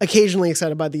occasionally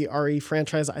excited by the RE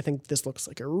franchise, I think this looks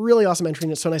like a really awesome entry,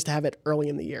 and it's so nice to have it early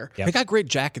in the year. They got great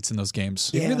jackets in those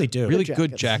games. They really do. Really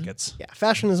good jackets. Yeah,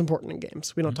 fashion is important in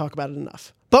games. We don't talk about it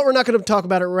enough. But we're not going to talk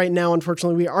about it right now,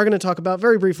 unfortunately. We are going to talk about,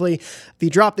 very briefly, the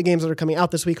games that are coming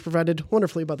out this week, provided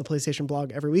wonderfully by the PlayStation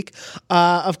blog every week.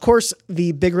 Of course,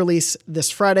 the big release this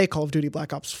Friday, Call of Duty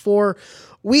Black Ops 4.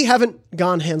 We haven't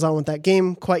gone hands-on with that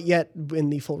game quite yet in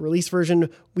the full release version.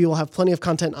 We will have plenty of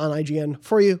content on IGN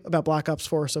for you about Black Ops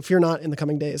 4, so fear not in the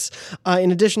coming days.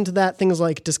 In addition to that, things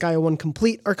like Disgaea 1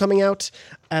 Complete are coming out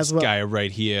as well. Disgaea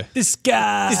right here. This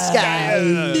guy.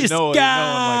 No one likes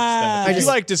that. If you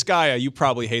like Disgaea, you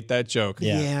probably probably hate that joke.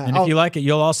 Yeah. And if you like it,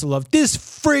 you'll also love this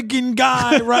friggin'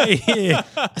 guy right here.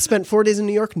 I spent 4 days in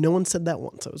New York. No one said that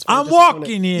once. I was very I'm disappointed.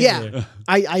 walking here. Yeah.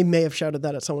 I may have shouted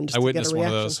that at someone just I to get a witnessed one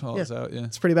reaction. of those while I was out, yeah.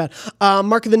 It's pretty bad.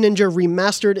 Mark of the Ninja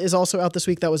Remastered is also out this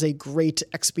week. That was a great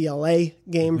XBLA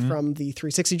game from the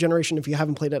 360 generation. If you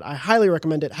haven't played it, I highly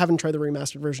recommend it. Haven't tried the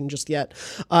remastered version just yet.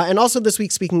 And also this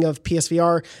week, speaking of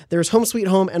PSVR, there's Home Sweet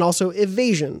Home and also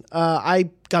Evasion. I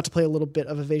got to play a little bit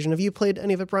of Evasion. Have you played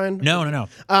any of it, Brian? No.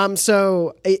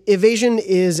 So Evasion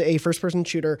is a first-person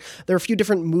shooter. There are a few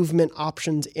different movement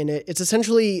options in it. It's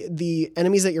essentially the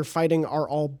enemies that you're fighting are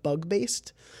all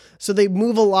bug-based. So they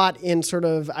move a lot in sort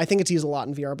of, I think it's used a lot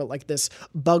in VR, but like this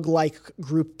bug-like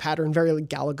group pattern, very like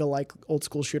Galaga-like old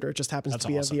school shooter. It just happens to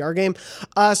be awesome. a VR game.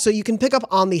 So you can pick up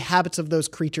on the habits of those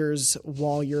creatures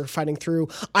while you're fighting through.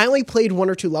 I only played 1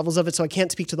 or 2 levels of it, so I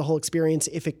can't speak to the whole experience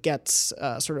if it gets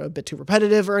sort of a bit too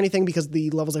repetitive or anything, because the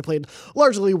levels I played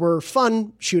largely were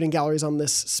fun shooting galleries on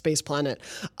this space planet.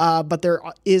 But there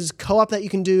is co-op that you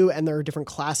can do, and there are different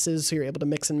classes, so you're able to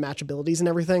mix and match abilities and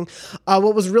everything.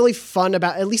 What was really fun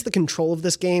about at least the control of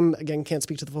this game, again, can't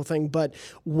speak to the full thing, but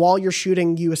while you're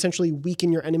shooting, you essentially weaken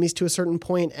your enemies to a certain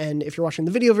point, and if you're watching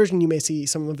the video version, you may see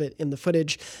some of it in the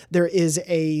footage. There is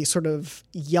a sort of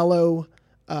yellow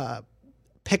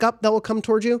pickup that will come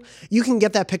towards you. You can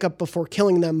get that pickup before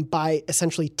killing them by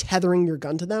essentially tethering your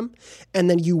gun to them,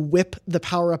 and then you whip the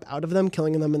power up out of them,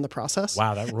 killing them in the process.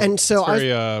 Wow, that rules. And so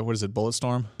Very, what is it,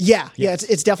 Bulletstorm? yeah,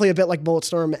 it's definitely a bit like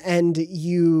Bulletstorm, and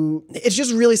it's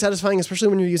just really satisfying, especially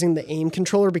when you're using the aim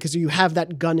controller, because you have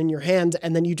that gun in your hand,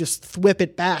 and then you just whip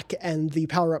it back, and the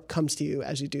power up comes to you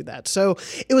as you do that. So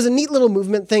it was a neat little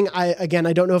movement thing. I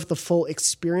don't know if the full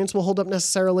experience will hold up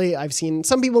necessarily. I've seen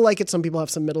some people like it, some people have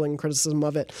some middling criticism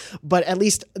of it, but at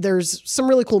least there's some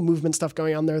really cool movement stuff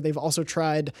going on there. They've also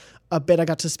tried a bit. I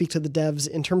got to speak to the devs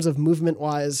in terms of movement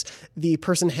wise. The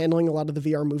person handling a lot of the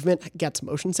VR movement gets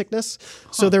motion sickness.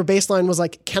 So their baseline was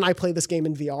like, can I play this game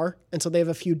in VR? And so they have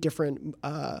a few different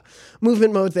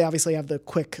movement modes. They obviously have the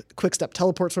quick step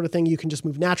teleport sort of thing. You can just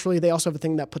move naturally. They also have a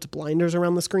thing that puts blinders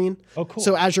around the screen. Oh, cool.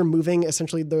 So as you're moving,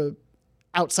 essentially the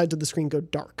outsides of the screen go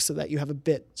dark so that you have a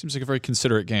bit. Seems like a very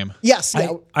considerate game. Yes.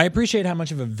 Yeah. I appreciate how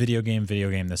much of a video game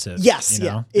this is. Yes, you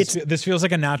know? yeah. This feels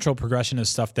like a natural progression of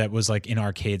stuff that was like in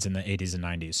arcades in the 80s and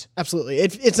 90s. Absolutely.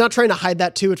 It's not trying to hide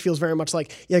that too. It feels very much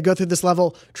like, go through this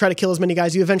level, try to kill as many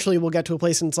guys. You eventually will get to a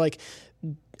place and it's like,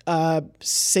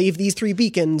 save these 3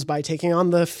 beacons by taking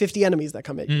on the 50 enemies that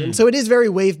come at you. And so it is very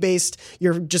wave-based.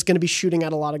 You're just going to be shooting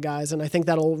at a lot of guys, and I think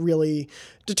that'll really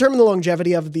determine the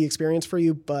longevity of the experience for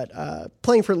you, but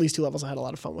playing for at least 2 levels, I had a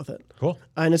lot of fun with it. Cool.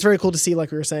 And it's very cool to see,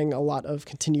 like we were saying, a lot of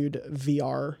continued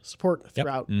VR support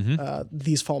throughout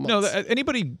these fall months. No,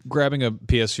 anybody grabbing a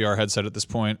PSVR headset at this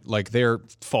point, like they're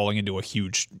falling into a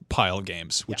huge pile of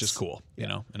games, which is cool, you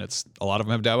know. And it's a lot of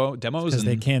them have demos, Because and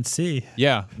they can't see.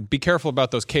 yeah, be careful about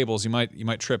those cables. You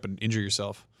might trip and injure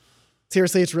yourself.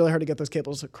 Seriously, it's really hard to get those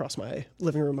cables across my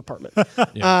living room apartment.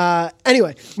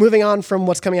 Anyway, moving on from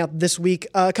what's coming out this week.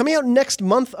 Coming out next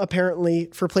month, apparently,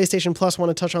 for PlayStation Plus. Want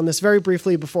to touch on this very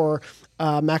briefly before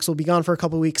Max will be gone for a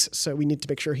couple of weeks, so we need to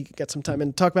make sure he can get some time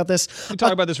in to talk about this. We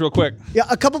talk about this real quick. Yeah,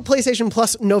 a couple PlayStation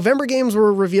Plus November games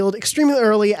were revealed extremely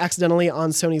early, accidentally,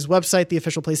 on Sony's website. The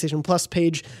official PlayStation Plus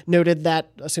page noted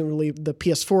that, assumably, the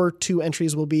PS4 2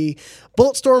 entries will be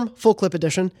Bulletstorm Full Clip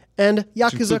Edition and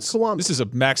Yakuza Kiwami. This is a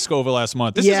Max Scoville last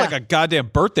month. This is like a goddamn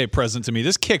birthday present to me.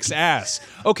 This kicks ass.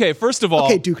 Okay, first of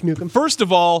all, Duke Nukem. First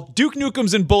of all, Duke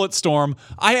Nukem's in Bulletstorm.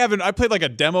 I played like a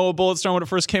demo of Bulletstorm when it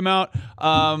first came out.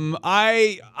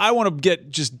 I want to get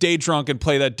just day drunk and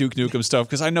play that Duke Nukem stuff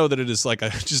because I know that it is like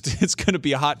it's going to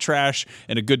be a hot trash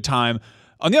and a good time.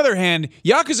 On the other hand,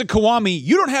 Yakuza Kiwami,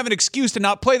 you don't have an excuse to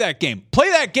not play that game.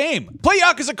 Play that game. Play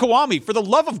Yakuza Kiwami, for the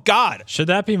love of God. Should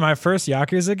that be my first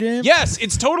Yakuza game? Yes,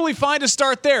 it's totally fine to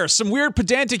start there. Some weird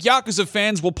pedantic Yakuza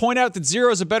fans will point out that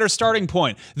 0 is a better starting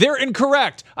point. They're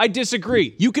incorrect. I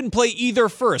disagree. You can play either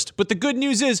first. But the good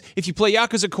news is, if you play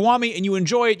Yakuza Kiwami and you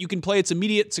enjoy it, you can play its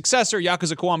immediate successor,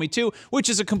 Yakuza Kiwami 2, which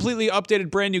is a completely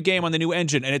updated brand new game on the new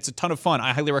engine, and it's a ton of fun.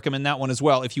 I highly recommend that one as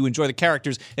well if you enjoy the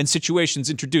characters and situations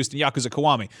introduced in Yakuza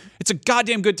Kiwami. It's a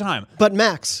goddamn good time. But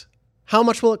Max, how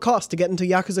much will it cost to get into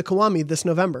Yakuza Kiwami this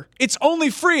November? It's only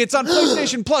free. It's on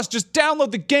PlayStation Plus. Just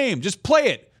download the game. Just play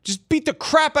it. Just beat the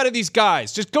crap out of these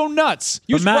guys. Just go nuts.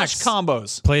 Use rush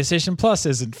combos. PlayStation Plus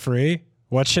isn't free.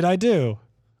 What should I do?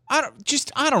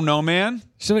 I don't know, man.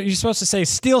 So you're supposed to say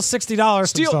steal $60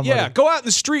 from somebody. Yeah, go out in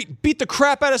the street, beat the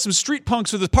crap out of some street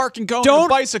punks with a parking cone and a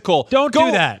bicycle. Don't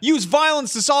do that. Use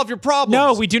violence to solve your problems.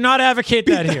 No, we do not advocate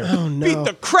that here. Oh, no. Beat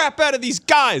the crap out of these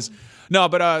guys. No,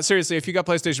 but seriously, if you got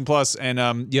PlayStation Plus and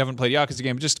you haven't played Yakuza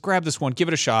game, just grab this one, give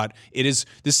it a shot. This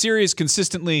series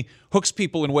consistently hooks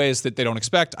people in ways that they don't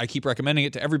expect. I keep recommending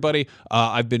it to everybody.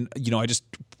 I've been, I just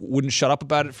wouldn't shut up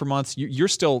about it for months. You're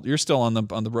still on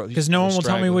the road Because no one will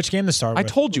tell me which game to start with. I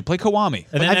told you, play Kiwami.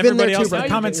 And then I've been there everybody too, else but in the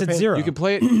comments said 0. You can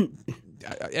play it.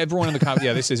 Everyone in the comments,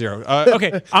 yeah, they say 0.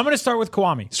 Okay, I'm going to start with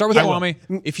Kiwami. Start with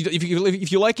Kiwami.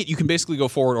 If you like it, you can basically go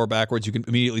forward or backwards. You can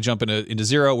immediately jump into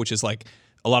 0, which is like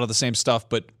a lot of the same stuff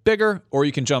but bigger, or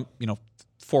you can jump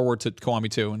forward to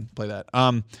Kiwami 2 and play that.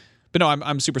 But no,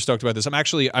 I'm super stoked about this. I'm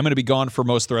going to be gone for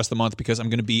most of the rest of the month because I'm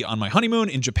going to be on my honeymoon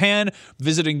in Japan,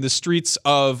 visiting the streets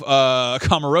of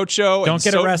Kamurocho and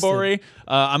Sotobori.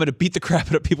 I'm going to beat the crap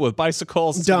out of people with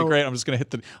bicycles. It's going to be great. I'm just going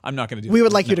to I'm not going to do. We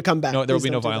would like you to come back. No, there will Please be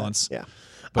no don't do that. violence. Yeah.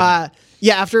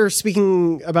 After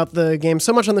speaking about the game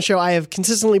so much on the show, I have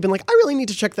consistently been like, I really need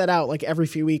to check that out like every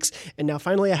few weeks. And now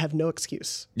finally I have no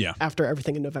excuse. Yeah. After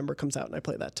everything in November comes out and I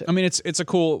play that too. I mean,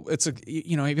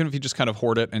 even if you just kind of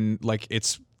hoard it and like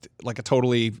it's like a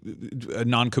totally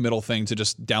non-committal thing to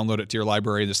just download it to your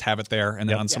library and just have it there. And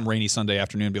then on some rainy Sunday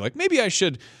afternoon, be like, maybe I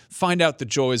should find out the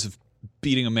joys of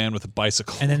beating a man with a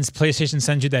bicycle. And then PlayStation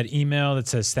sends you that email that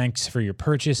says thanks for your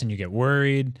purchase, and you get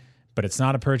worried. But it's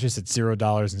not a purchase. It's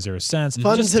 $0.00.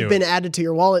 Funds have been added to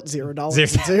your wallet.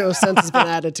 $0.00 has been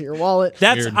added to your wallet.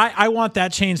 That's I want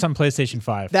that changed on PlayStation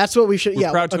 5. That's what we should. We're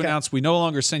proud to announce we no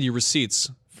longer send you receipts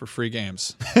for free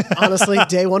games. Honestly,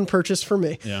 day one purchase for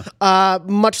me. Yeah.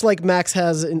 Much like Max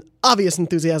has an obvious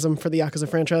enthusiasm for the Yakuza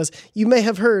franchise, you may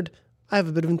have heard I have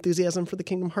a bit of enthusiasm for the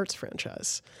Kingdom Hearts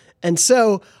franchise. And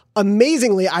so,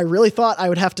 amazingly, I really thought I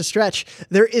would have to stretch.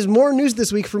 There is more news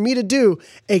this week for me to do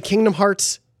a Kingdom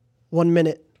Hearts 1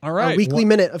 minute. All right. A weekly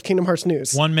minute of Kingdom Hearts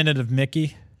news. 1 minute of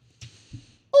Mickey.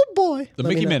 Oh boy. The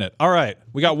Mickey Minute. All right.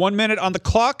 We got 1 minute on the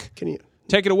clock. Can you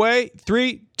take it away?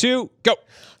 3, 2, go.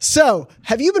 So,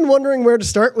 have you been wondering where to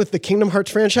start with the Kingdom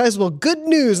Hearts franchise? Well, good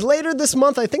news. Later this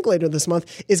month,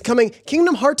 is coming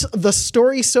Kingdom Hearts The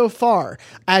Story So Far,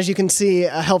 as you can see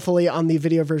helpfully on the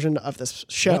video version of this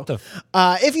show.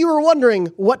 If you were wondering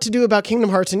what to do about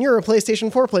Kingdom Hearts and you're a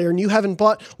PlayStation 4 player and you haven't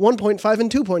bought 1.5 and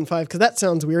 2.5, because that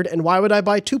sounds weird, and why would I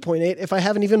buy 2.8 if I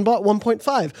haven't even bought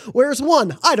 1.5? Where's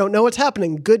 1? I don't know what's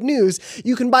happening. Good news.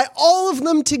 You can buy all of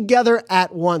them together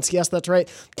at once. Yes, that's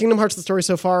right. Kingdom Hearts The Story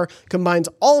So Far combines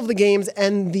all of the games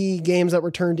and the games that were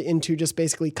turned into just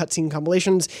basically cutscene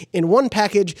compilations in one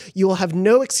package. You will have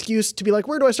no excuse to be like,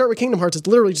 where do I start with Kingdom Hearts? It's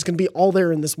literally just going to be all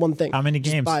there in this one thing. How many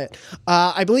just games? buy it.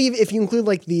 I believe if you include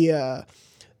like the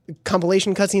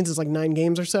compilation cutscenes, it's like 9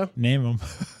 games or so. Name them.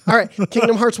 All right.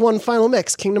 Kingdom Hearts 1 Final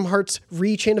Mix, Kingdom Hearts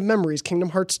Re-Chain of Memories, Kingdom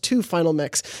Hearts 2 Final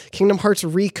Mix, Kingdom Hearts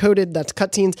Recoded, that's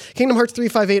cutscenes, Kingdom Hearts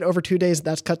 358 over 2 days,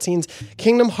 that's cutscenes,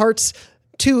 Kingdom Hearts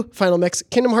 2 Final Mix,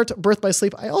 Kingdom Hearts Birth by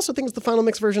Sleep. I also think it's the Final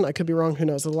Mix version. I could be wrong. Who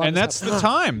knows? And that's the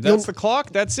time. That's the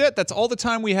clock. That's it. That's all the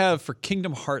time we have for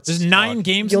Kingdom Hearts. There's 9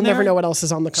 games. You'll never know what else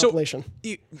is on the compilation.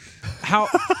 How?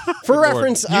 For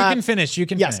reference, you can finish. You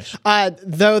can yes. finish.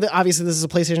 Though obviously this is a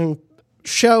PlayStation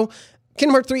show.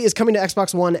 Kingdom Hearts 3 is coming to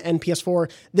Xbox One and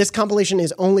PS4. This compilation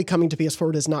is only coming to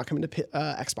PS4. It is not coming to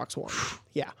Xbox One.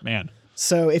 Yeah. Man.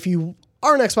 So if you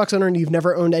are an Xbox owner and you've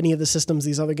never owned any of the systems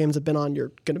these other games have been on,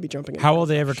 you're going to be jumping in. How will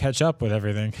they ever catch up with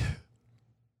everything?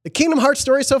 The Kingdom Hearts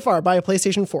Story So Far by a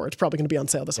PlayStation 4. It's probably going to be on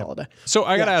sale this holiday. So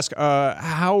I got to ask,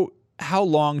 how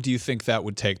long do you think that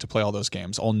would take to play all those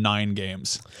games, all 9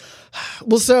 games?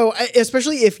 Well, so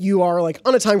especially if you are like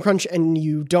on a time crunch and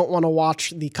you don't want to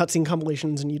watch the cutscene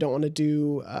compilations and you don't want to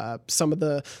do some of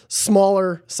the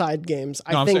smaller side games.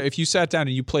 I'm saying if you sat down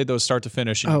and you played those start to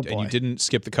finish and you didn't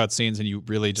skip the cutscenes and you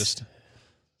really just...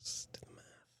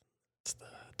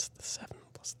 It's the 7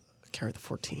 plus carry the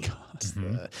 14.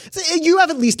 You have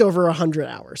at least over 100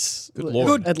 hours.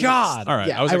 Good God. All right.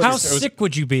 Yeah, how sick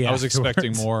would you be I was afterwards?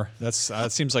 expecting more. That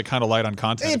seems like kind of light on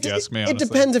content, if you ask me, honestly. It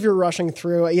depends if you're rushing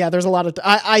through. Yeah, there's a lot of...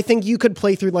 I think you could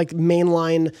play through like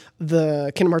mainline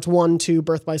the Kingdom Hearts 1, 2,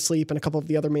 Birth by Sleep, and a couple of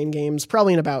the other main games,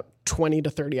 probably in about 20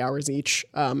 to 30 hours each.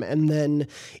 And then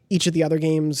each of the other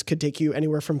games could take you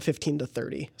anywhere from 15 to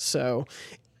 30. So...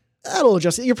 that'll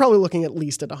adjust. You're probably looking at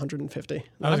least at 150.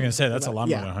 I was going to say, that's a lot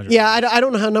more than 100. Yeah, I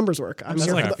don't know how numbers work.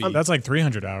 That's like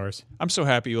 300 hours. I'm so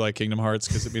happy you like Kingdom Hearts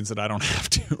because it means that I don't have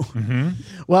to.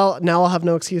 Well, now I'll have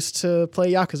no excuse to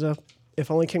play Yakuza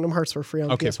if only Kingdom Hearts were free on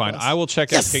Okay, PS fine. Plus. I will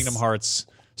check out Kingdom Hearts,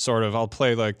 sort of. I'll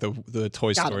play like the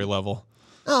Toy Story level.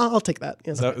 Oh, I'll take that.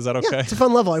 Yeah, is that okay? Yeah, it's a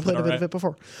fun level. I played a bit of it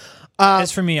before.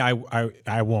 As for me, I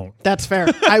won't. That's fair.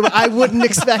 I wouldn't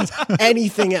expect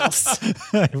anything else.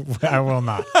 I will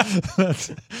not.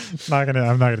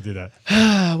 I'm not gonna do that.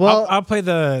 Well, I'll play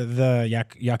the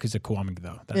Yakuza Kiwami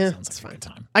though. That Yeah, sounds that's like a good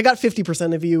time. I got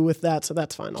 50% of you with that, so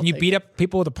that's fine. Can you beat up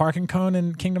people with a parking cone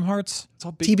in Kingdom Hearts? It's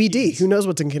all big TBD? keys. Who knows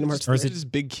what's in Kingdom Hearts? Or is 3? it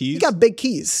Just big keys. You got big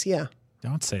keys, yeah.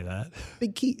 Don't say that.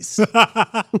 Big keys. I'm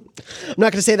not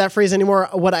going to say that phrase anymore.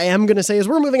 What I am going to say is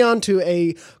we're moving on to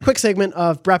a quick segment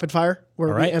of Rapid Fire, where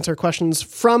All we right. answer questions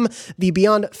from the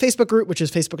Beyond Facebook group, which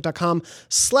is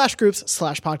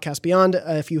facebook.com/groups/podcast beyond.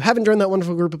 If you haven't joined that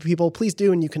wonderful group of people, please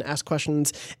do, and you can ask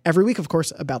questions every week, of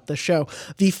course, about the show.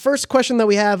 The first question that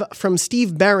we have from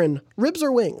Steve Barron, ribs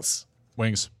or wings?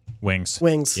 Wings. Wings.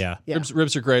 Wings. Yeah.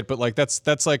 Ribs are great, but like that's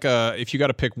like if you got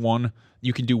to pick one,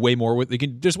 you can do way more with.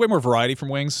 There's way more variety from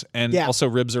wings, and Yeah. also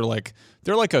ribs are like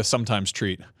they're like a sometimes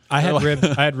treat. I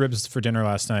had ribs for dinner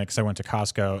last night because I went to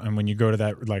Costco, and when you go to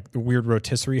that like the weird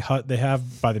rotisserie hut they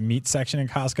have by the meat section in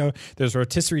Costco, there's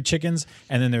rotisserie chickens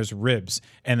and then there's ribs,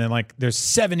 and then like there's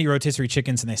 70 rotisserie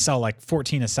chickens and they sell like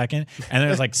 14 a second, and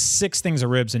there's like 6 things of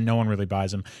ribs and no one really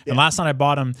buys them. And last night I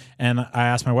bought them and I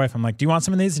asked my wife, I'm like, "Do you want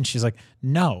some of these?" And she's like,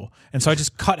 "No." And so I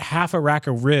just cut half a rack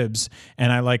of ribs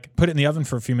and I like put it in the oven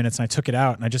for a few minutes and I took it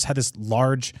out and I just had this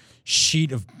large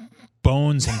sheet of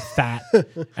bones and fat,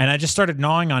 and I just started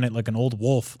gnawing on it like an old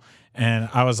wolf. And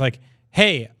I was like,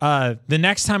 "Hey, the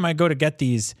next time I go to get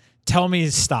these, tell me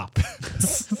to stop."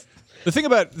 The thing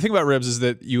about ribs is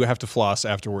that you have to floss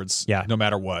afterwards. Yeah. No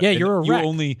matter what. Yeah, And you're a wreck.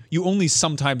 you only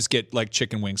sometimes get like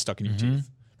chicken wings stuck in your teeth.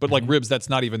 But like ribs, that's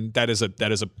not even that is a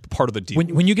part of the deal.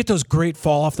 When you get those great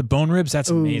fall off the bone ribs,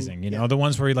 that's amazing. You know, the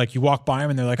ones where you walk by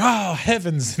them and they're like, "Oh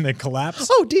heavens," and they collapse.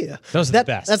 Oh dear. Those are the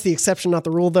best. That's the exception, not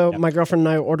the rule, though. My girlfriend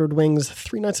and I ordered wings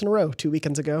 3 nights in a row 2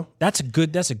 weekends ago. That's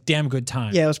a damn good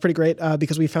time. Yeah, it was pretty great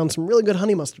because we found some really good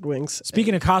honey mustard wings.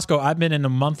 Speaking of Costco, I've been in a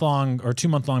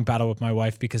 2-month long battle with my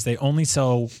wife because they only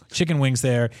sell chicken wings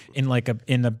there in like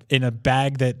in a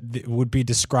bag that would be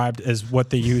described as what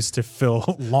they use to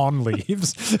fill lawn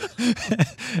leaves.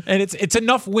 And it's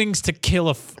enough wings to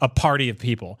kill a party of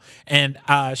people. And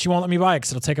she won't let me buy it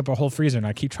because it'll take up a whole freezer, and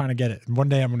I keep trying to get it. And one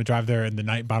day I'm going to drive there in the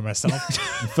night by myself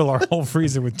and fill our whole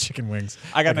freezer with chicken wings.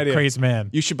 I got like an idea. A crazy man.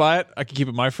 You should buy it. I can keep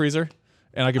it in my freezer,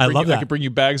 and I can bring love you, I that. can bring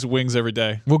you bags of wings every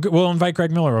day. We'll invite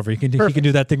Greg Miller over. He can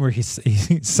do that thing where he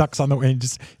sucks on the way.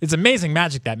 It's amazing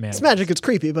magic, that man. It's magic. It's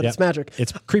creepy, but Yep. it's magic.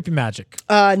 It's creepy magic.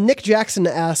 Nick Jackson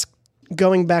asked,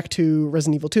 going back to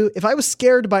Resident Evil 2, if I was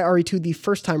scared by RE2 the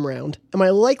first time round, am I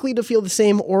likely to feel the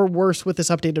same or worse with this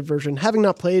updated version? Having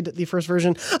not played the first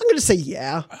version, I'm going to say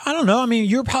yeah. I don't know. I mean,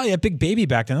 you were probably a big baby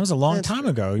back then. That was a long time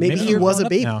ago. Maybe he you're was grown a up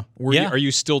baby. now. Are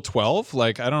you still 12?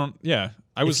 Like I don't. Yeah,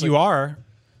 I was. If you are,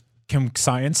 can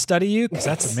science study you? Because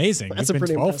that's amazing. That's You've a been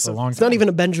pretty 12 impressive. for a long time. It's not even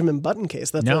a Benjamin Button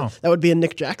case. That would be a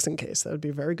Nick Jackson case. That would be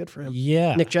very good for him.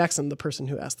 Yeah. Nick Jackson, the person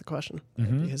who asked the question. That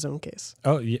would be his own case.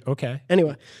 Oh, yeah, okay.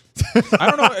 Anyway, I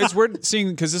don't know. It's weird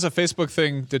seeing because this is a Facebook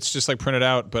thing that's just like printed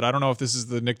out. But I don't know if this is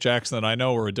the Nick Jackson that I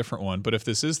know or a different one. But if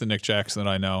this is the Nick Jackson that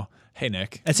I know, hey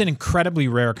Nick, It's an incredibly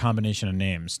rare combination of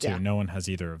names, too. Yeah. No one has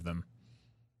either of them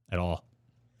at all.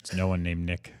 There's no one named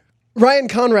Nick. Ryan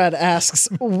Conrad asks,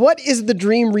 what is the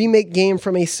dream remake game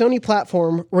from a Sony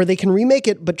platform where they can remake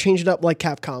it but change it up like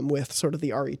Capcom with sort of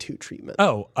the RE2 treatment?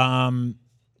 Oh,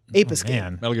 Ape Escape.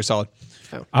 man. Metal Gear Solid.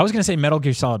 I was going to say Metal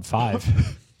Gear Solid 5.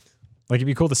 Like, it'd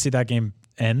be cool to see that game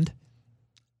end.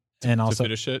 And To also,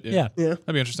 finish it. yeah. That'd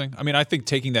be interesting. I mean, I think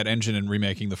taking that engine and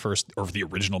remaking the first or the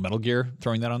original Metal Gear,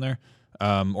 throwing that on there.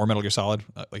 Or Metal Gear Solid,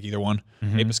 like either one.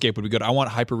 Ape Escape would be good. I want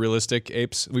hyper realistic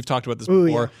apes. We've talked about this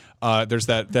before. There's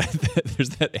that there's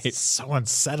that ape. So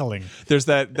unsettling. There's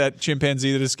that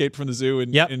chimpanzee that escaped from the zoo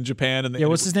in Japan. And Yeah,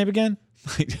 what's his name again?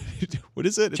 what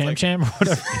is it? It's Cham Cham or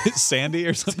whatever. Sandy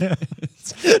or something.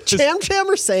 Cham Cham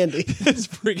or Sandy? It's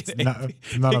freaking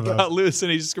none he of those. got loose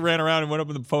and he just ran around and went up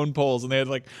in the phone poles and they had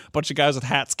like a bunch of guys with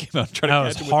hats came out trying That to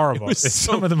was catch him. horrible. It was It's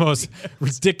so some of the most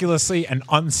ridiculously and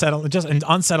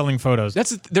unsettling photos.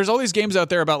 There's all these games out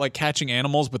there about like catching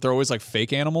animals, but they're always like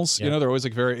fake animals. You know, they're always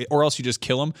like or else you just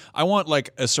kill them. I want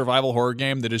like a survival horror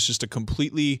game that is just a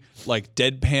completely like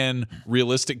deadpan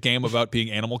realistic game about being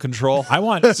animal control. I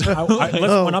want let's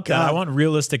one up that. I want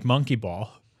realistic Monkey Ball,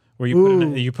 where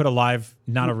you put a live,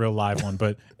 not a real live one,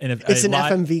 but It's an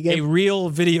FMV game. a real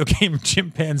video game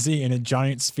chimpanzee in a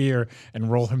giant sphere, and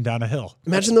roll him down a hill.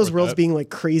 Imagine those worlds being like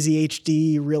crazy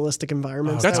HD realistic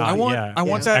environments. That's That would I be-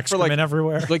 want that for like excrement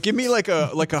everywhere. Like give me like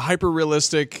a hyper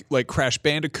realistic like Crash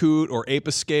Bandicoot or Ape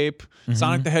Escape.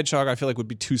 Sonic the Hedgehog I feel like would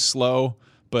be too slow.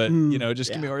 But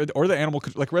just give me or the animal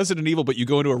like Resident Evil. But you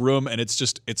go into a room and it's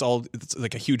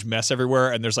like a huge mess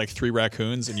everywhere, and there's like 3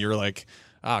 raccoons, and you're like,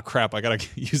 crap, I gotta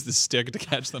use the stick to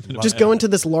catch them. Just go into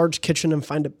this large kitchen and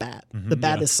find a bat. The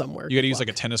bat is somewhere. You gotta use like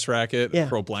a tennis racket,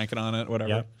 throw a blanket on it, whatever.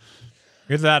 Yep.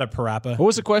 Either that or Parappa. What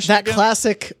was the question? That again?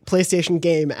 classic PlayStation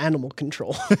game, Animal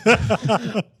Control.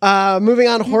 Moving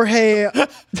on, Jorge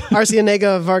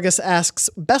Arcienega Vargas asks,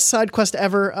 best side quest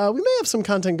ever. We may have some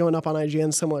content going up on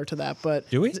IGN similar to that, but...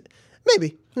 Do we?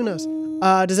 Maybe. Who knows?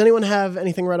 Does anyone have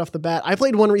anything right off the bat? I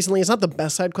played one recently. It's not the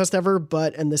best side quest ever,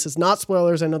 but, and this is not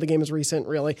spoilers, I know the game is recent,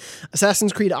 really.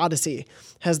 Assassin's Creed Odyssey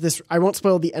has this, I won't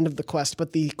spoil the end of the quest,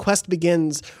 but the quest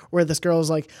begins where this girl is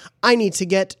like, I need to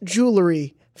get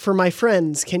jewelry for my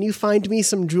friends. Can you find me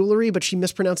some jewelry? But she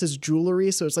mispronounces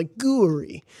jewelry, so it's like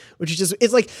gooery, which is just,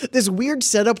 it's like this weird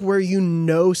setup where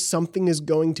something is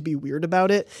going to be weird about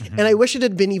it. And I wish it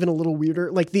had been even a little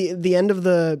weirder. Like the end of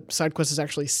the side quest is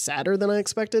actually sadder than I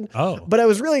expected. Oh. But I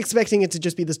was really expecting it to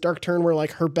just be this dark turn where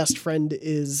like her best friend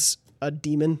is a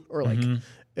demon or like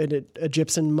an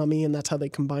Egyptian mummy, and that's how they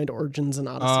combined Origins and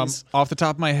Odysseys. Off the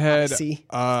top of my head, Odyssey.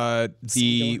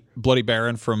 the Bloody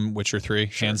Baron from Witcher 3,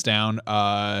 hands down.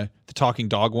 The Talking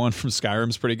Dog one from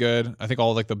Skyrim's pretty good. I think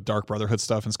all like the Dark Brotherhood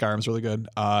stuff in Skyrim's really good.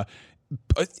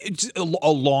 It's a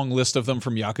long list of them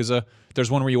from Yakuza. There's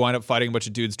one where you wind up fighting a bunch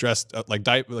of dudes dressed like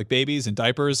babies in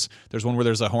diapers. There's one where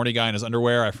there's a horny guy in his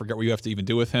underwear. I forget what you have to even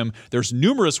do with him. There's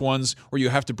numerous ones where you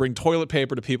have to bring toilet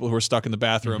paper to people who are stuck in the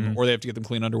bathroom, or they have to get them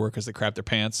clean underwear because they crap their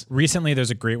pants. Recently,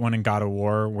 there's a great one in God of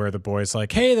War where the boy's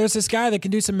like, hey, there's this guy that can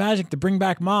do some magic to bring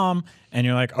back mom. And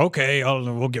you're like, okay,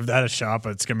 we'll give that a shot,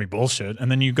 but it's going to be bullshit.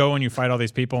 And then you go and you fight all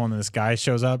these people, and then this guy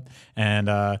shows up, and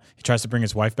he tries to bring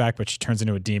his wife back, but she turns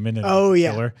into a demon and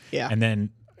kill her. Yeah. And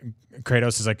then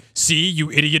Kratos is like, see, you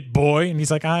idiot boy. And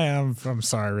he's like, I'm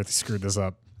sorry, I really screwed this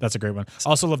up. That's a great one.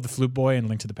 Also love the Flute Boy in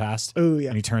Link to the Past. Oh, yeah.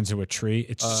 And he turns into a tree.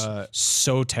 It's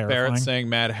so terrifying. Barrett saying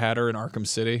Mad Hatter in Arkham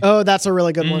City. Oh, that's a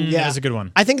really good one. Yeah, that's a good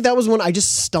one. I think that was one I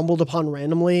just stumbled upon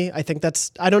randomly. I think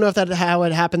I don't know if that's how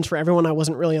it happens for everyone. I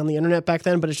wasn't really on the internet back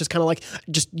then, but it's just kind of like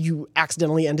you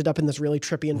accidentally ended up in this really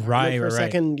trippy environment for a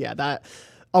second. Yeah, that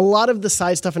a lot of the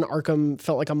side stuff in Arkham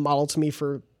felt like a model to me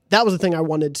for. That was the thing I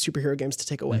wanted superhero games to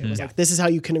take away. It was like, this is how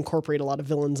you can incorporate a lot of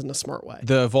villains in a smart way.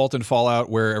 The Vault and Fallout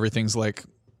where everything's like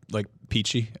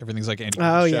peachy. Everything's like Andy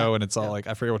show, and it's all like,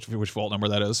 I forget which vault number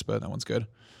that is, but that one's good.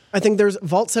 I think there's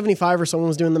Vault 75, or someone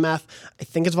was doing the math. I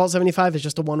think it's Vault 75. It's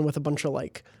just the one with a bunch of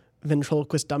like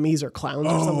ventriloquist dummies or clowns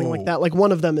or something like that. Like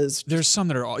one of them is. There's some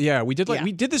that are we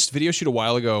did this video shoot a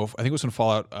while ago. I think it was when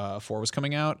Fallout 4 was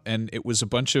coming out, and it was a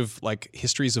bunch of like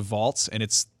histories of vaults, and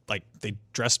it's like they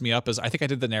dressed me up as, I think I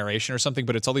did the narration or something,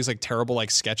 but it's all these like terrible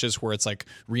like sketches where it's like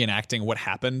reenacting what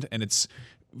happened, and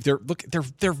they're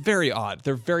very odd.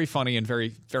 They're very funny and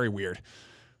very, very weird.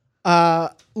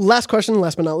 Last question,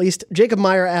 last but not least, Jacob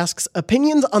Meyer asks,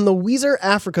 opinions on the Weezer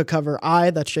Africa cover.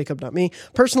 That's Jacob, not me.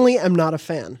 Personally, I'm not a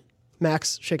fan.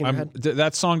 Max, shaking your head.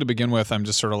 That song to begin with, I'm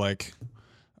just sort of like,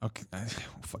 okay,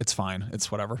 it's fine. It's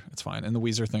whatever. It's fine. And the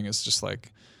Weezer thing is just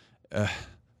like,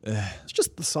 it's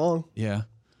just the song. Yeah.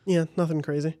 Yeah, nothing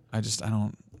crazy.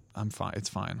 I'm fine. It's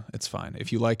fine. It's fine.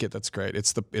 If you like it, that's great.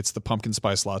 It's the pumpkin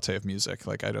spice latte of music.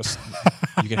 Like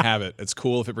you can have it. It's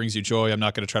cool if it brings you joy. I'm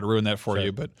not going to try to ruin that for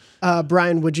you, but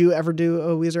Brian, would you ever do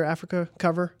a Weezer Africa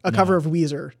cover? Cover of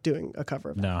Weezer doing a cover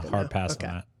of Africa? Hard pass on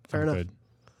that. Fair enough. Good.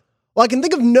 Well, I can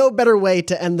think of no better way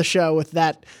to end the show with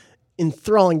that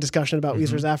enthralling discussion about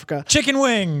Weezer's Africa. Chicken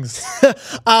wings!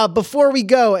 Before we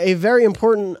go, a very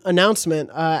important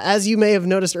announcement. As you may have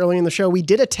noticed earlier in the show, we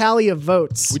did a tally of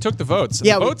votes. We took the votes. And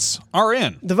the votes are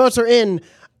in. The votes are in.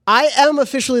 I am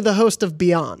officially the host of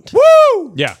Beyond.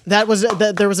 Woo! Yeah. There was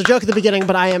a joke at the beginning,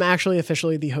 but I am actually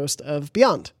officially the host of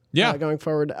Beyond. Yeah. Going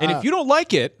forward. And if you don't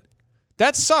like it,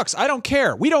 that sucks. I don't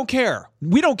care. We don't care.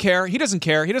 We don't care. He doesn't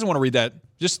care. He doesn't want to read that.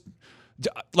 Just...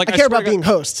 Like I care about being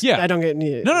host. Yeah, I don't get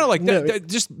any. No.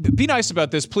 Just be nice about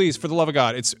this, please, for the love of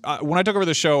God. It's when I took over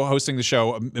the show, hosting the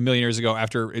show a million years ago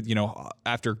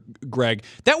after Greg.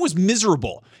 That was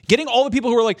miserable. Getting all the people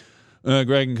who were like,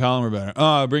 Greg and Colin were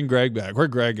better. Bring Greg back.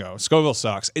 Where'd Greg go? Scoville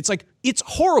sucks. It's like, it's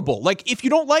horrible. Like, if you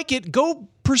don't like it, go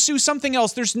pursue something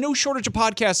else. There's no shortage of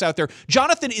podcasts out there.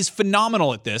 Jonathan is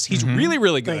phenomenal at this. He's really,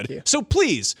 really good. Thank you. So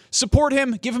please support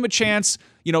him. Give him a chance.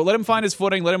 Let him find his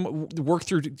footing. Let him work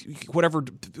through whatever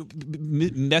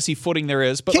messy footing there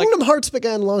is. But Kingdom Hearts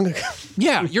began long ago.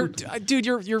 Yeah, you're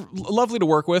lovely to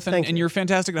work with, and you're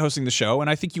fantastic at hosting the show. And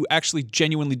I think you actually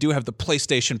genuinely do have the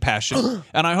PlayStation passion.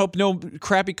 And I hope no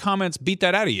crappy comments beat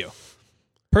that out of you.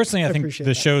 Personally, I think appreciate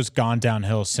the that. show's gone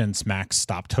downhill since Max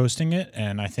stopped hosting it,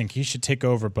 and I think he should take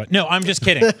over. But no, I'm just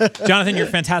kidding. Jonathan, you're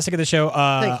fantastic at the show.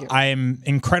 Thank you. I'm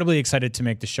incredibly excited to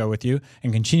make the show with you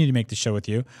and continue to make the show with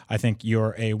you. I think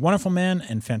you're a wonderful man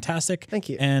and fantastic. Thank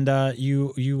you. And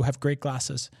you have great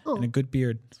glasses and a good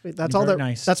beard. That's You're all very that.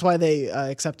 nice. That's why they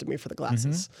accepted me for the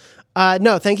glasses.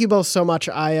 No, thank you both so much.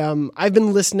 I've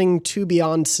been listening to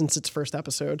Beyond since its first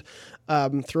episode.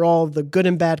 Through all the good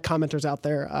and bad commenters out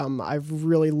there, I've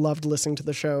really loved listening to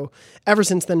the show ever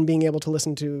since then, being able to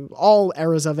listen to all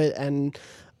eras of it. And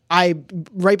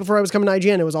right before I was coming to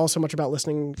IGN, it was all so much about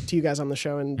listening to you guys on the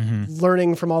show and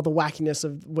learning from all the wackiness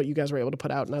of what you guys were able to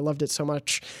put out. And I loved it so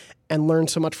much and learned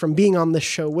so much from being on this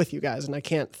show with you guys. And I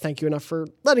can't thank you enough for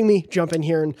letting me jump in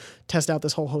here and test out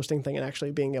this whole hosting thing and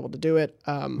actually being able to do it.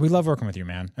 We love working with you,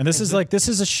 man. And this is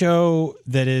a show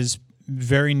that is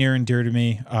very near and dear to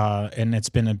me, and it's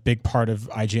been a big part of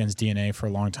IGN's DNA for a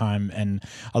long time, and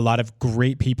a lot of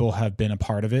great people have been a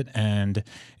part of it. And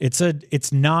it's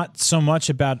not so much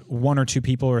about one or two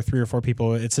people or three or four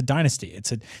people. It's a dynasty.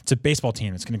 It's a baseball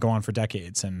team. It's going to go on for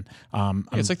decades. And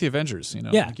it's like the Avengers,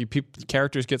 Yeah. Like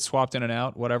characters get swapped in and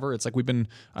out, whatever. It's like we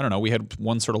had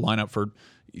one sort of lineup for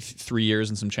 3 years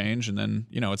and some change, and then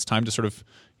it's time to sort of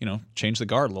change the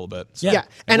guard a little bit. So, Yeah.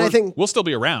 And I think we'll still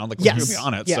be around. Like Yes. we'll be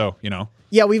on it. Yeah. So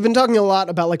Yeah, we've been talking a lot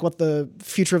about like what the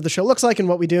future of the show looks like and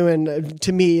what we do. And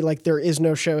to me, like there is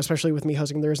no show, especially with me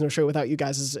hosting, there is no show without you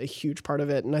guys is a huge part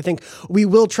of it. And I think we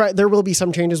will try, there will be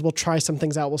some changes. We'll try some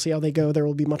things out. We'll see how they go. There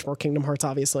will be much more Kingdom Hearts,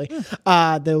 obviously.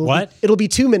 It'll be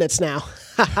 2 minutes now.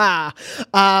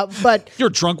 But you're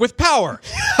drunk with power.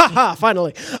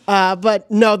 finally. But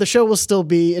no, the show will still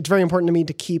be, it's very important to me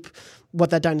to keep what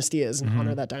that dynasty is and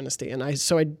honor that dynasty. And I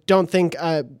don't think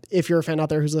if you're a fan out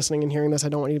there who's listening and hearing this, I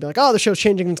don't want you to be like, oh, the show's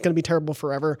changing and it's going to be terrible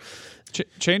forever.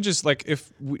 Change is like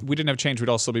if we didn't have change, we'd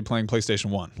all still be playing PlayStation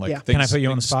 1. Like, Yeah. can I put you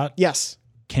on the spot? Yes.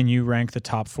 Can you rank the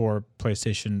top 4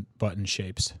 PlayStation button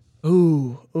shapes?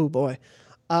 Ooh, boy.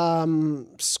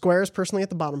 Square is personally at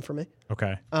the bottom for me.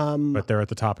 Okay. But they're at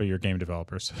the top of your game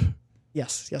developers.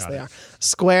 Yes, they are.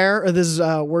 Square, or this is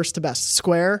worst to best.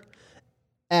 Square,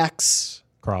 X,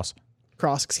 Cross.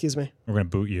 excuse me. We're going to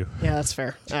boot you. Yeah, that's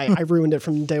fair. I ruined it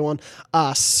from day one.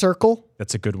 Circle,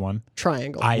 That's a good one.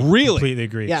 triangle. I Really? completely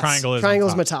agree. Yes, Triangle is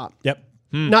triangle's on my top. top. Yep.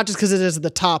 Not just because it is the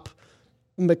top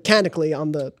mechanically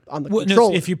on the Well,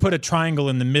 controller. if you put a triangle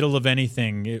in the middle of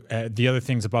anything, the other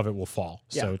things above it will fall.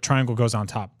 So Yeah. triangle goes on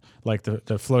top, like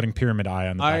the floating pyramid eye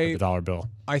on the back of the dollar bill.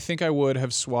 I think I would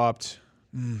have swapped.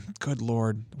 Good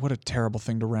Lord, what a terrible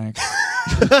thing to rank.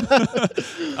 I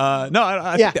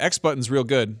think the X button's real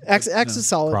good. X is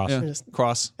solid. Cross. Yeah. Just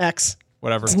Cross, X.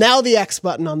 whatever. It's now the X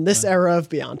button on this era of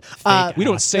Beyond. We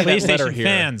don't say that letter PlayStation here.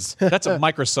 fans. That's a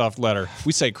Microsoft letter.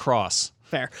 We say cross.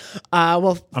 Fair.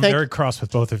 I'm very cross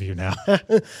with both of you now.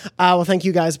 Well, thank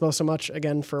you guys both so much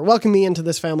again for welcoming me into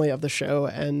this family of the show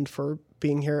and for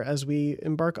being here as we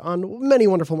embark on many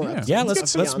wonderful more episodes. Yeah, of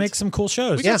let's Beyond. make some cool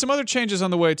shows. We got some other changes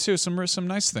on the way too. Some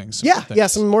nice things. Yeah, good yeah,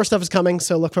 things. some more stuff is coming,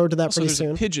 so look forward to that So pretty there's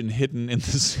soon. a pigeon hidden in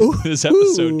this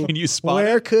episode. Can you spot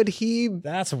Where it? could he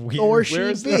That's weird. or she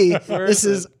Where's be? where This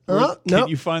is no. Can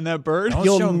you find that bird? Don't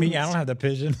show me. I don't have the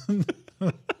pigeon.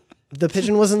 The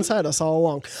pigeon was inside us all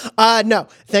along. No,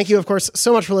 thank you, of course,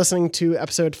 so much for listening to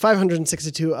episode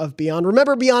 562 of Beyond.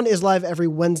 Remember, Beyond is live every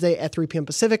Wednesday at 3 p.m.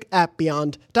 Pacific at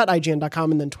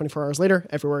beyond.ign.com, and then 24 hours later,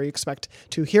 everywhere you expect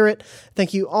to hear it.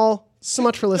 Thank you all so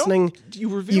much for listening. You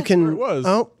revealed where it was.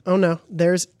 Oh no.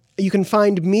 You can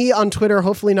find me on Twitter,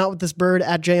 hopefully not with this bird,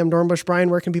 at JM Dornbush. Brian,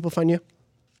 where can people find you?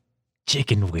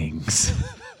 Chicken wings.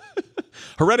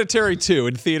 Hereditary 2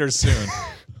 in theaters soon.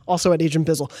 Also at Agent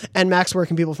Bizzle. And Max, where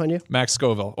can people find you? Max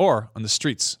Scoville, or on the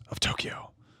streets of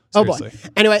Tokyo. Oh boy. Seriously.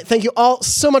 Anyway, thank you all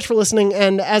so much for listening,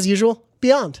 and as usual,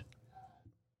 Beyond.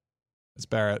 It's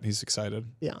Barrett. He's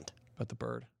excited Beyond. about the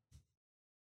bird.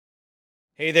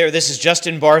 Hey there, this is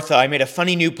Justin Bartha. I made a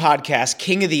funny new podcast,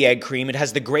 King of the Egg Cream. It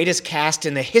has the greatest cast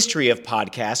in the history of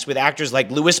podcasts with actors like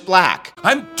Louis Black,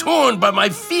 I'm torn by my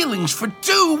feelings for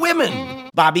two women.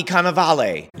 Bobby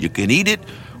Cannavale, You can eat it,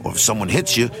 or if someone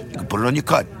hits you, you can put it on your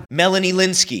cut. Melanie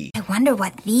Linsky, I wonder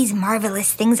what these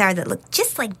marvelous things are that look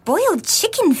just like boiled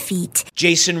chicken feet.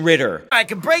 Jason Ritter, I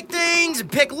can break things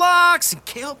and pick locks and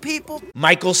kill people.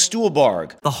 Michael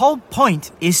Stuhlbarg, The whole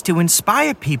point is to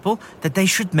inspire people that they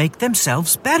should make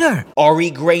themselves better.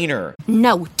 Ari Grainer,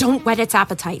 No, don't whet its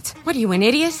appetite. What are you, an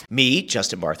idiot? me,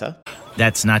 Justin Bartha,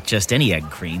 That's not just any egg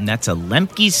cream, that's a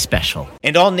Lemke's special.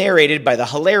 and all narrated by the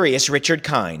hilarious Richard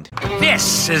Kind.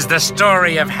 This is the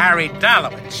story of Harry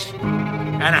Dalowitz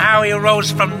and how he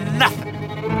rose from nothing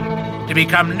to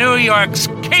become New York's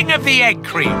King of the Egg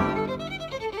Cream.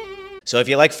 So if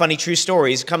you like funny true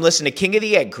stories, come listen to King of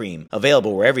the Egg Cream,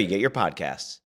 available wherever you get your podcasts.